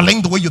just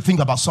challenge the way you think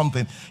about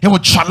something. It will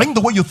challenge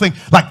the way you think.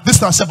 Like this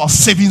time I said about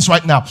savings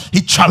right now.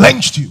 He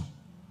challenged you.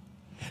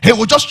 He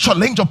will just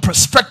challenge your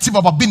perspective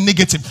about being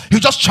negative. He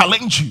will just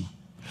challenge you.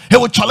 He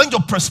will challenge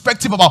your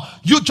perspective about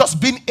you just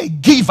being a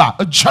giver,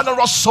 a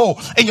generous soul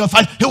in your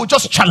life. He will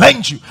just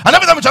challenge you. And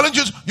every time he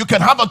challenges you, you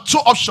can have two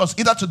options,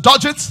 either to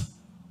dodge it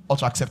or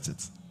to accept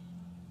it.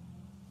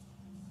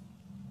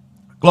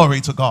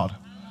 Glory to God.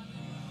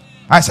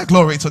 I said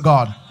glory to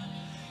God.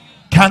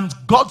 Can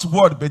God's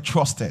word be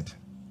trusted?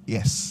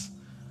 Yes.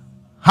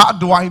 How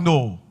do I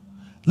know?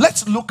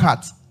 Let's look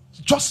at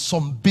just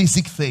some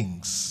basic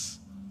things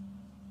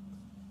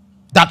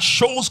that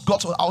shows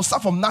God's word. I'll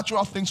start from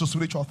natural things to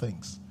spiritual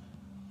things.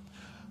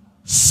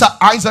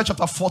 Isaiah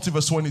chapter 40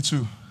 verse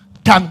 22.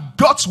 Can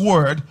God's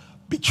word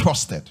be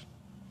trusted?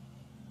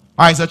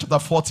 Isaiah chapter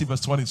 40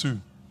 verse 22.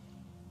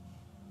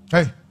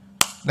 Hey,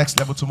 next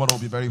level tomorrow will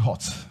be very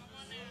hot.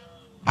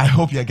 I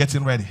hope you're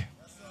getting ready.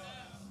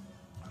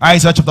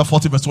 Isaiah chapter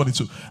 40 verse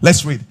 22.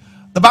 Let's read.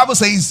 The Bible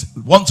says,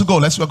 want to go.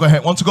 Let's go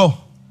ahead. Want to go.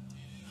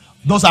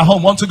 Those at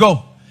home want to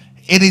go.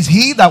 It is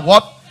he that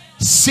what?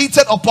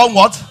 Seated upon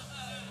what?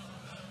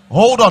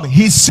 Hold on.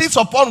 He sits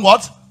upon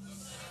what?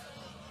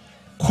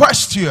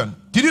 Question.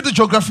 Did you do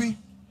geography?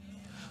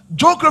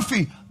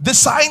 Geography. The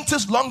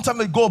scientists long time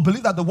ago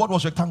believed that the world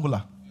was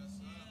rectangular.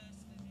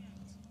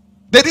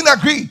 They didn't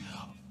agree.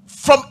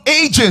 From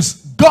ages,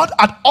 God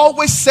had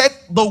always said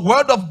the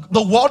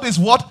world is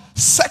what?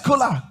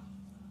 Secular.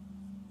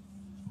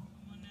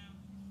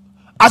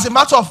 As a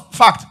matter of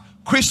fact,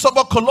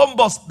 Christopher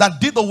Columbus,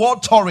 that did the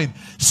world touring,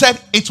 said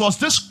it was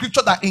this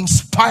scripture that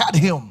inspired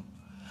him.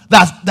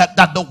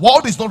 That the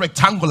world is not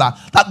rectangular,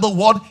 that the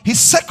world is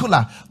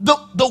secular.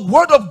 The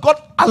word of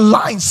God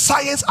aligns,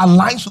 science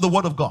aligns with the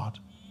word of God.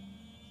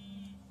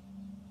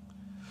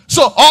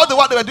 So all the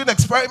while they were doing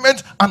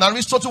experiment, and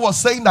Aristotle was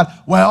saying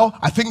that, well,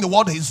 I think the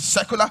world is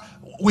secular.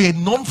 We are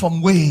known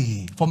from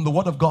the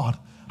word of God.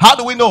 How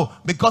do we know?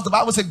 Because the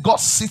Bible says God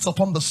sits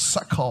upon the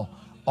circle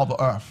of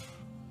the earth.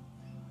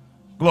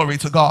 Glory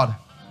to God.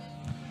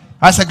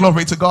 I said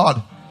glory to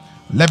God.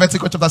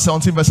 Leviticus chapter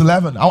 17 verse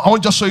 11. I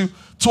want to just show you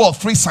 2 or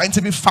 3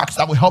 scientific facts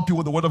that will help you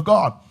with the word of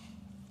God.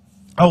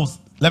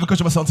 Leviticus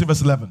chapter 17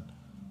 verse 11.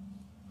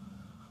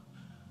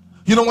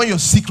 You know, when you're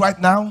sick right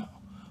now,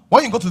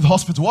 when you go to the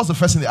hospital, what's the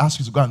first thing they ask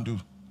you to go and do?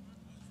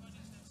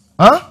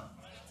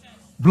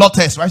 Blood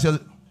test, right?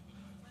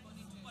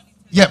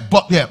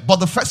 But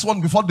the first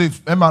one before the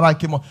MRI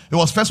came on, it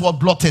was first one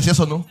blood test, yes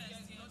or no?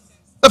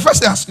 The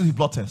first thing they ask you is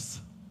blood test.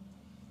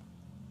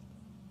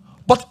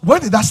 But when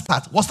did that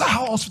start? Was that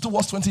how hospital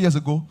was 20 years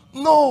ago?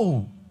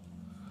 No.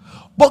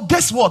 But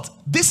guess what?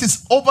 This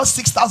is over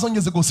 6,000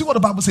 years ago. See what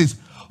the Bible says.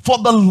 For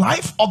the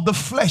life of the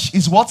flesh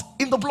is what?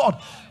 In the blood.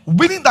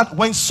 Meaning that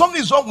when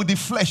something is wrong with the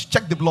flesh,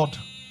 check the blood.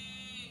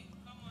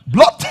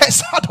 Blood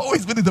tests had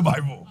always been in the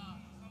Bible.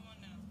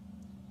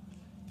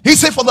 He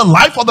said for the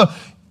life of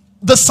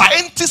the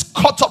scientists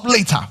caught up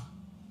later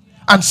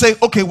and say,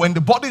 okay, when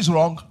the body is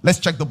wrong, let's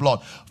check the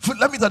blood.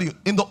 Let me tell you,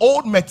 in the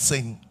old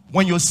medicine,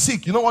 when you're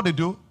sick, you know what they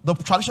do? The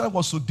traditional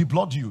was to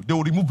deblood you. They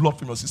will remove blood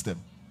from your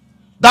system.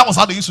 That was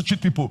how they used to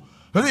treat people.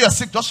 When you're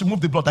sick, just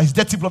remove the blood. That is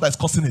dirty blood that is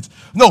causing it.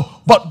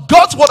 No, but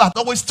God's word has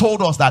always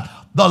told us that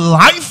the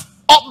life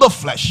of the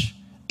flesh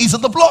is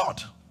in the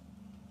blood.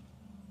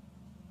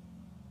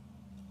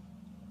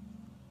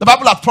 The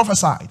Bible has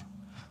prophesied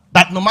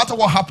that no matter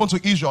what happened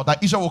to Israel,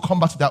 that Israel will come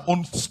back to their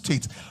own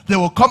state. They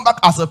will come back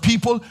as a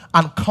people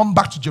and come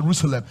back to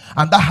Jerusalem.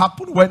 And that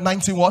happened when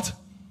 19 what?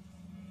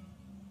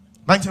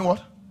 19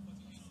 what?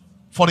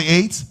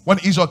 48, when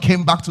Israel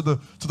came back to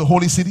the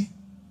holy city.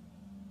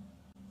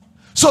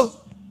 So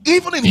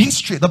even in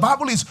history, the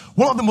Bible is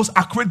one of the most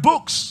accurate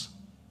books.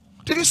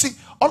 Did you see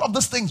all of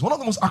these things? One of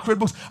the most accurate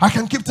books. I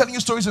can keep telling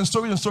you stories and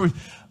stories and stories.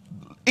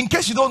 In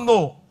case you don't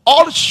know,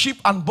 all ship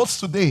and boats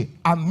today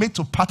are made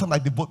to pattern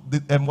like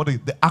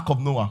the Ark of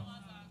Noah.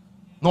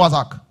 Noah's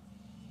Ark.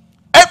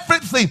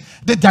 Everything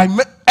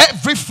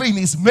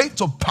is made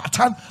to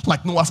pattern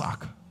like Noah's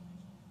Ark.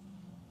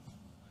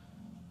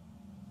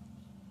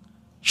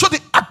 Show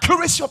the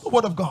accuracy of the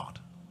word of God.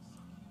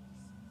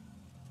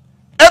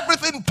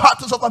 Everything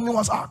patterns of the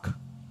Noah's Ark.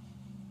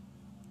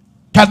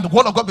 Can the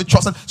word of God be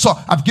trusted? So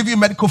I've given you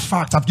medical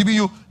fact. I've given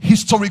you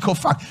historical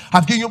fact.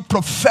 I've given you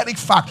prophetic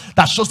fact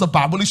that shows the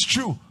Bible is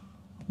true.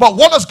 But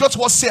what does God's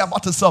word say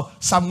about itself?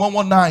 Psalm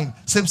 119.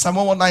 Same Psalm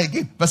 119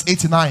 again. Verse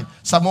 89.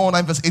 Psalm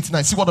 119 verse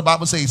 89. See what the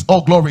Bible says.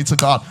 Oh, glory to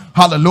God.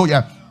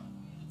 Hallelujah.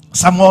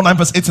 Psalm 119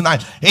 verse 89.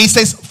 He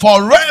says,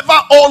 forever,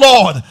 O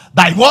Lord,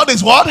 thy word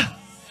is what?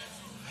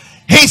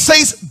 He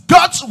says,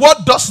 God's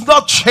word does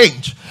not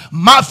change.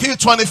 Matthew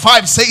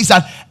 25 says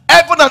that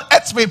heaven and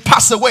earth may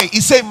pass away.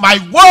 He said, my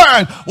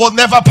word will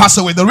never pass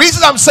away. The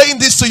reason I'm saying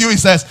this to you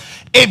is this.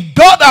 If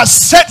God has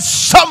said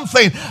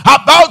something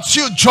about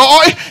you,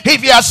 Joy,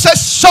 if he has said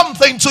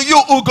something to you,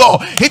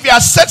 Ugo, if he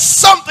has said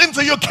something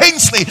to you,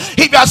 Kingsley,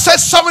 if he has said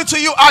something to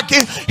you,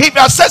 Aki, if he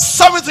has said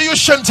something to you,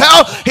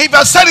 Chantel, if he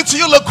has said it to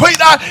you,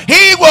 Laquita,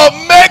 he will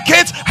make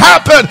it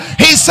happen.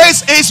 He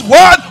says his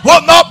word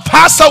will not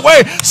pass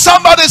away.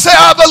 Somebody say,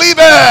 I believe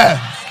it.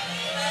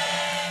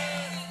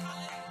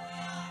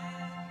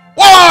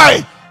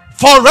 Why?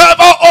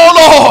 Forever, O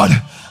Lord,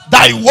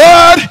 thy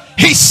word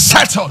is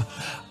settled.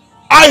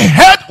 I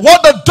heard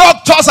what the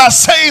doctors are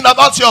saying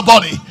about your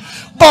body,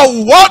 but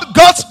what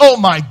God's, oh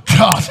my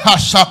God,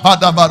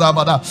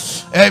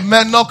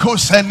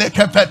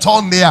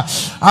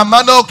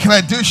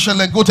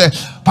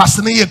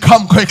 Pastor Nia,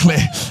 come quickly.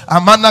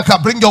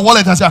 Amanaka, bring your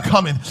wallet as you're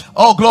coming.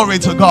 Oh, glory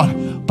to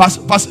God.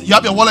 Pastor, you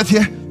have your wallet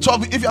here?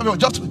 So if you have your,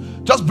 just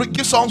bring,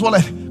 give someone's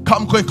wallet.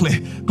 Come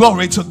quickly.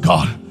 Glory to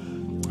God.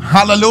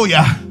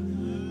 Hallelujah.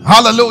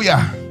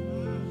 Hallelujah.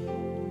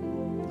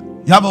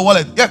 You have a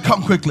wallet? Yeah,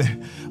 come quickly.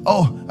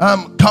 Oh,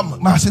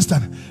 come, my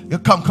assistant. You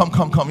come.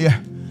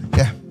 Yeah,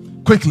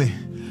 quickly.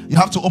 You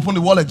have to open the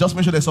wallet. Just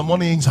make sure there's some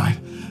money inside.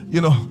 You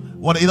know,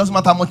 what? It doesn't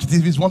matter how much it is.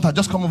 If it's one time,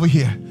 just come over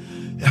here.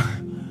 Yeah.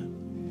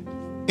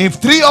 If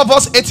 3 of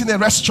us ate in a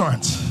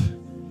restaurant,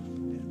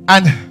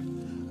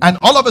 and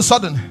all of a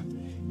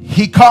sudden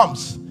he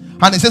comes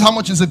and he says how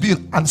much is the bill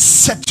and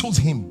settles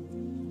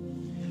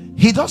him,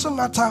 it doesn't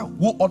matter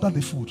who ordered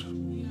the food.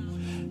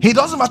 It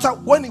doesn't matter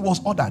when it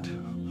was ordered.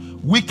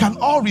 We can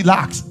all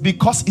relax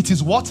because it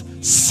is what?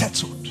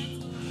 Settled.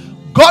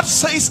 God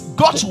says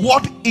God's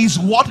word is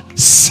what?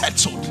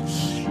 Settled.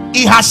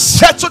 He has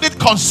settled it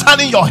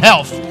concerning your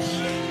health.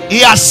 He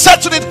has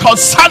settled it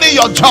concerning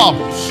your job.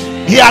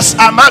 He has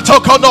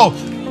amatokono.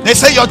 They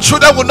say your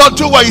children will not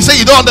do well. You say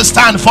you don't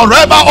understand.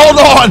 Forever, oh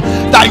Lord,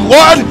 thy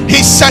word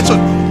is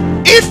settled.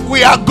 If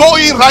we are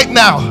going right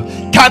now,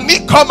 can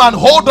he come and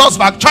hold us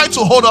back? Try to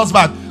hold us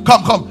back.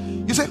 Come.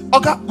 You say,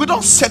 okay, we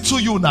don't settle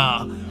you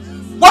now.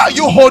 Why are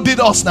you holding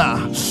us now?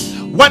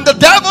 When the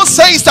devil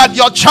says that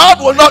your child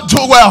will not do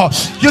well,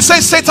 you say,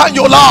 Satan,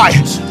 you lie,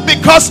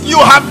 because you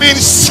have been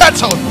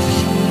settled.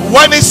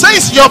 When he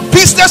says your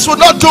business will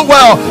not do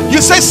well,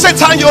 you say,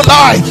 Satan, you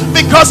lie,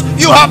 because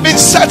you have been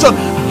settled.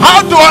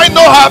 How do I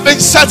know I have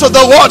been settled?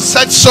 The word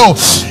said so.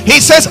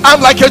 He says, I'm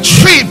like a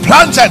tree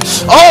planted,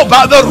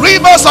 by the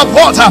rivers of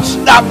water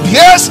that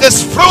bears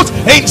its fruit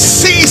in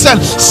season.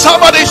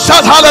 Somebody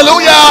shout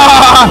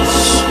hallelujah.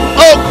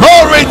 Oh,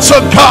 glory to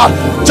God.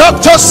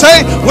 Doctors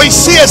say we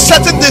see a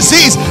certain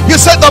disease.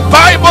 You said the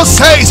Bible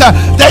says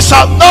there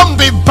shall none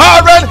be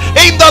barren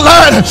in the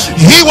land.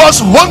 He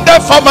was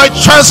wounded for my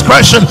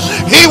transgression,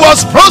 he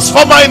was bruised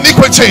for my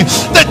iniquity.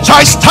 The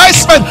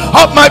chastisement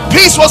of my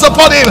peace was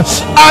upon him,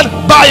 and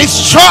by his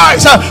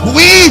stripes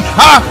we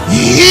are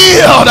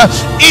healed.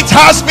 It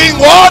has been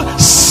what?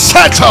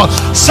 Settled.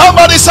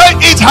 Somebody say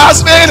it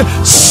has been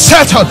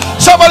settled.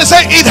 Somebody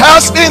say it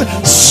has been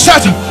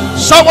settled.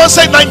 Someone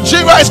say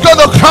Nigeria is going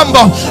to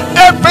crumble.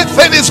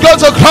 Everything is going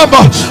to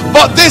crumble.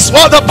 But this is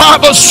what the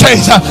Bible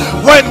says.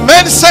 When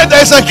men say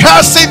there's a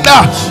casting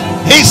down,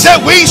 he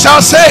said we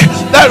shall say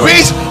there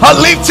is a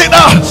lifting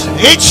up.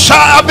 It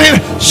shall have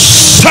been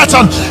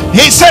settled.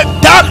 He said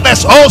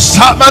darkness,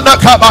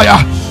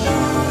 Samanakabaya.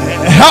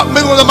 Help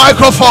me with the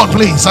microphone,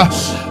 please.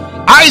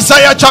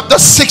 Isaiah chapter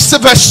 60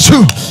 verse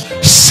 2.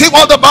 See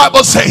what the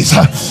Bible says.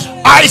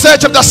 Isaiah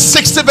chapter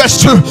 60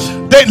 verse 2.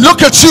 They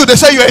look at you, they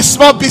say you're a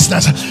small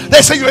business,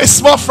 they say you're a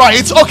small fry.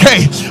 It's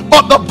okay,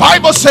 but the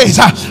Bible says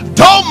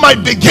though my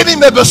beginning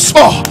may be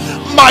small,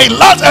 my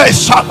latter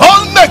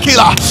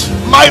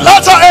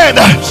end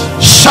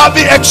shall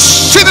be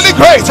exceedingly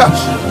great.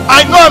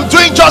 I know I'm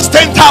doing just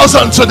 10,000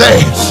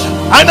 today,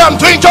 I know I'm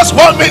doing just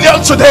 1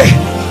 million today,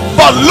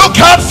 but look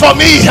out for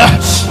me.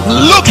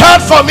 Look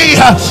out for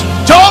me.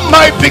 Though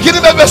my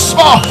beginning may be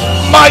small,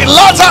 my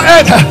latter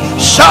end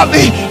shall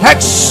be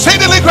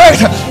exceedingly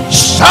great.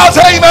 Shout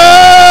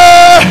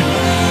amen.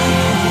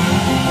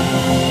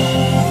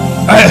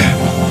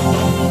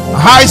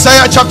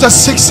 Isaiah chapter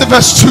 60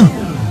 verse 2.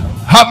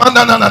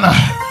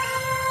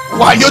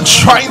 Why are you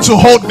trying to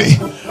hold me,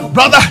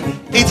 brother?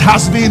 It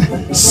has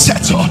been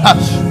settled.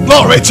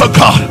 Glory to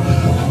God.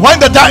 When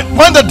the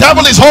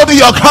devil is holding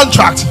your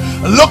contract,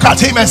 look at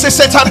him and say,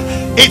 Satan,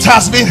 it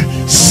has been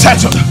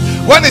settled.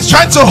 When he's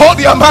trying to hold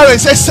your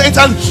marriage, say,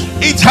 Satan,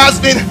 it has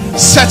been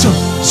settled.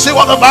 See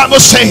what the Bible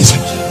says.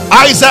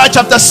 Isaiah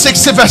chapter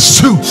 60 verse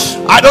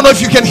 2. I don't know if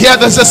you can hear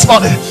this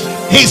morning.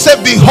 He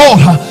said, behold,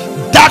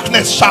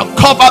 darkness shall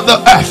cover the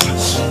earth.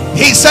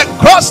 He said,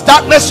 gross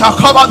darkness shall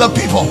cover the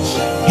people.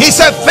 He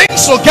said,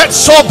 things will get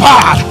so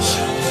bad,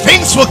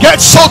 things will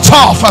get so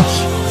tough,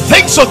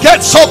 things will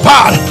get so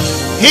bad.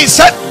 He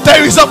said,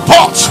 there is a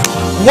but.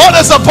 What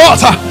is a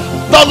but?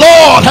 The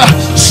Lord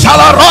shall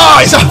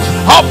arise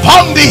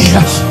upon thee,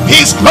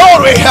 his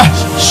glory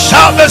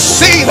shall be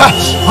seen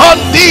on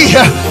thee.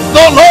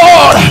 The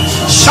Lord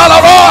shall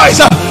arise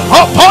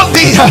upon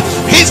thee,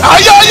 his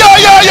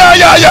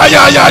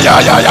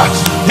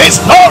his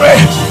glory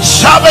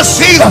shall be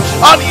seen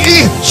on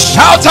thee.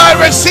 Shout, I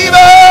receive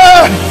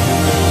it.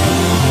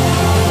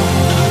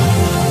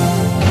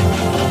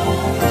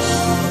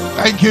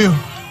 Thank you.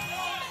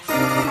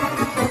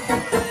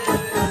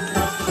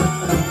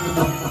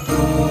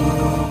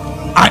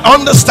 I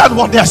understand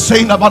what they're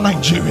saying about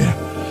Nigeria.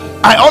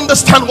 I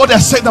understand what they're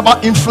saying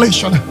about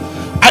inflation.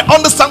 I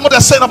understand what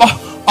they're saying about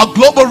a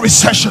global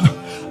recession.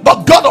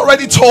 But God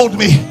already told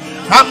me.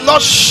 I'm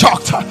not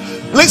shocked.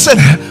 Listen,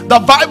 the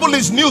Bible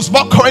is news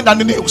more current than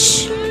the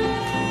news.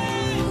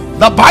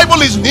 The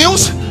Bible is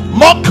news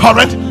more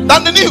current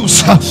than the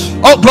news.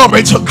 Oh,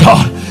 glory to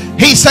God.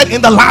 He said,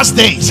 in the last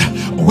days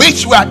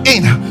which we are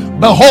in,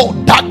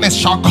 behold, darkness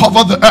shall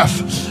cover the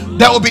earth.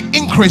 There will be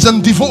increase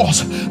in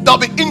divorce. There will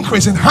be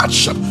increase in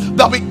hardship.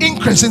 There will be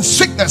increase in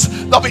sickness.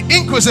 There will be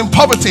increase in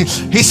poverty.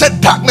 He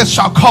said darkness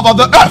shall cover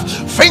the earth.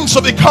 Things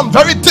will become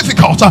very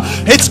difficult.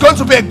 It's going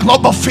to be a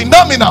global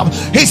phenomenon.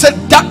 He said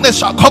darkness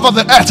shall cover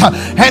the earth,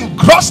 and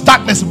gross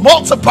darkness,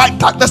 multiplied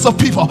darkness of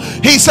people.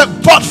 He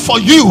said, but for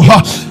you,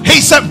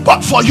 he said,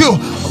 but for you,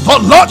 the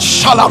Lord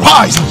shall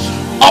arise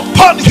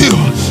upon you,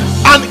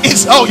 and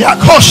his,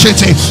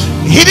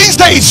 he didn't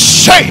say his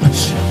shame.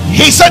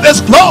 He said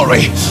his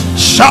glory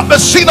shall be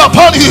seen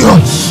upon you.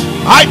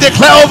 I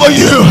declare over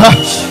you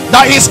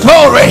that his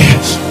glory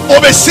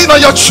will be seen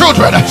on your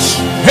children.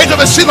 It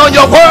will be seen on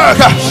your work.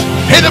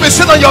 It will be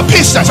seen on your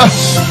business.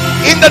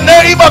 In the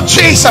name of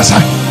Jesus,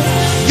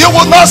 you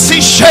will not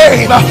see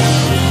shame.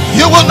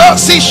 You will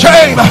not see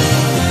shame.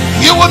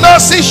 You will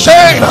not see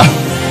shame.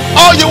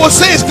 All you will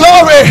see is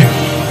glory.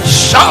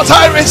 Shout,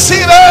 I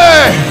receive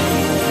it.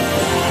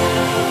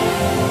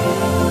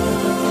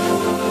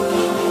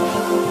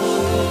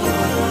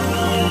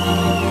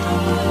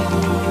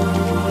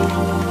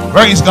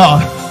 Praise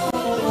God.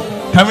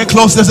 Can we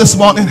close this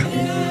morning?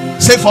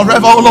 Say,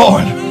 forever, oh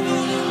Lord,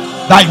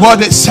 thy word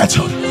is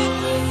settled.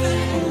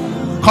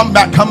 Come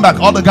back, come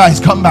back. All the guys,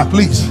 come back,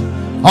 please.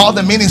 All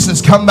the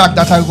ministers, come back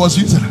that I was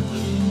using.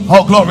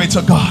 Oh, glory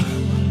to God.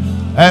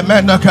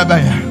 Amen.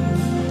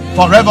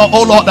 Forever,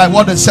 oh Lord, thy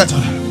word is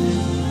settled.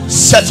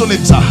 Settle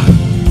it, sir.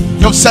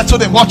 You've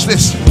settled it. Watch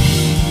this.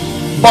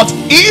 But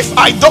if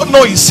I don't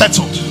know it's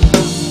settled,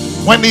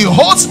 when he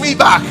holds me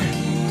back,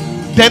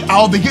 then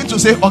I'll begin to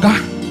say, okay,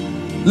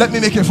 let me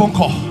make a phone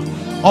call.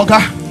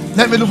 Okay,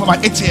 let me look for my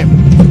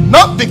ATM.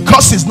 Not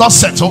because it's not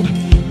settled,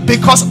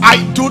 because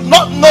I do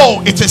not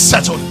know it is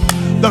settled.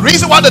 The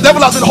reason why the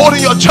devil has been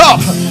holding your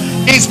job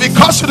is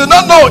because you do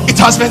not know it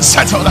has been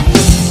settled.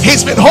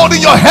 He's been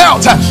holding your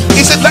health.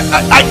 He said, let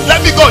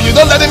me go. You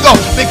don't let him go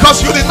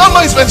because you did not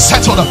know it's been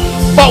settled.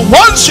 But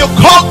once you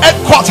call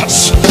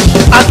headquarters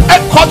and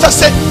headquarters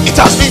said it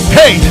has been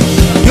paid,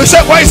 you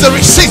say, where is the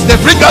receipt? They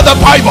bring out the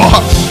Bible.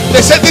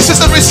 They said, this is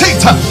the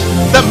receipt.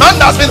 The man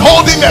that's been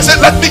holding me, I said,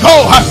 let me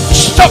go.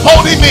 Stop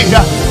holding me.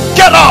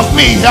 Get off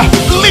me.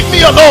 Leave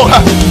me alone.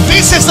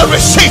 This is the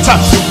receipt.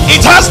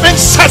 It has been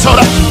settled.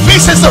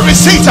 This is the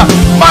receipt.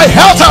 My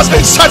health has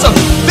been settled.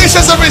 This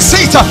is the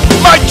receipt.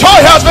 My joy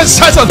has been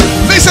settled.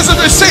 This is the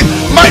receipt.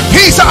 My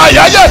peace.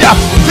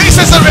 This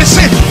is the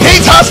receipt.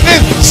 It has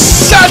been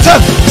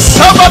settled.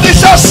 Somebody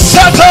just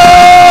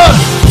settled.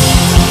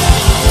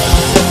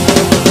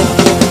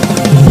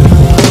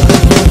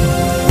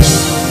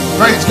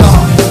 Praise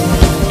God.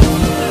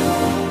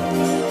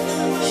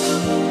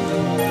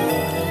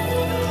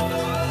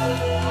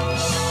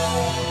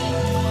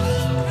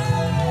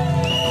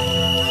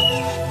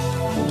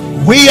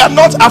 We are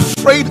not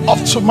afraid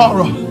of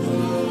tomorrow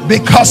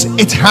because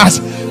it has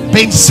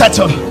been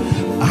settled.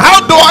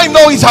 How do I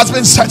know it has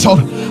been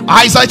settled?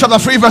 Isaiah chapter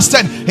 3 verse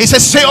 10. He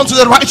says, say unto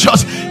the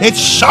righteous, it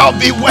shall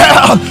be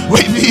well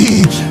with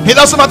thee. It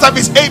doesn't matter if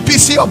it's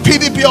APC or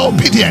PDP or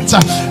obedient.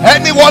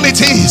 Anyone it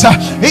is,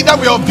 either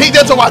we are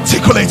obedient or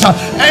articulate.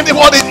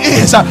 Anyone it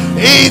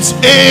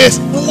is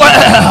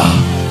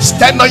well.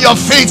 Stand on your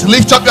feet,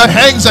 lift up your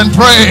hands and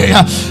pray.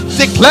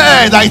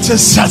 Declare that it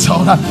is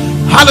settled.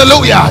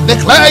 Hallelujah.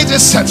 Declare it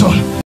is settled.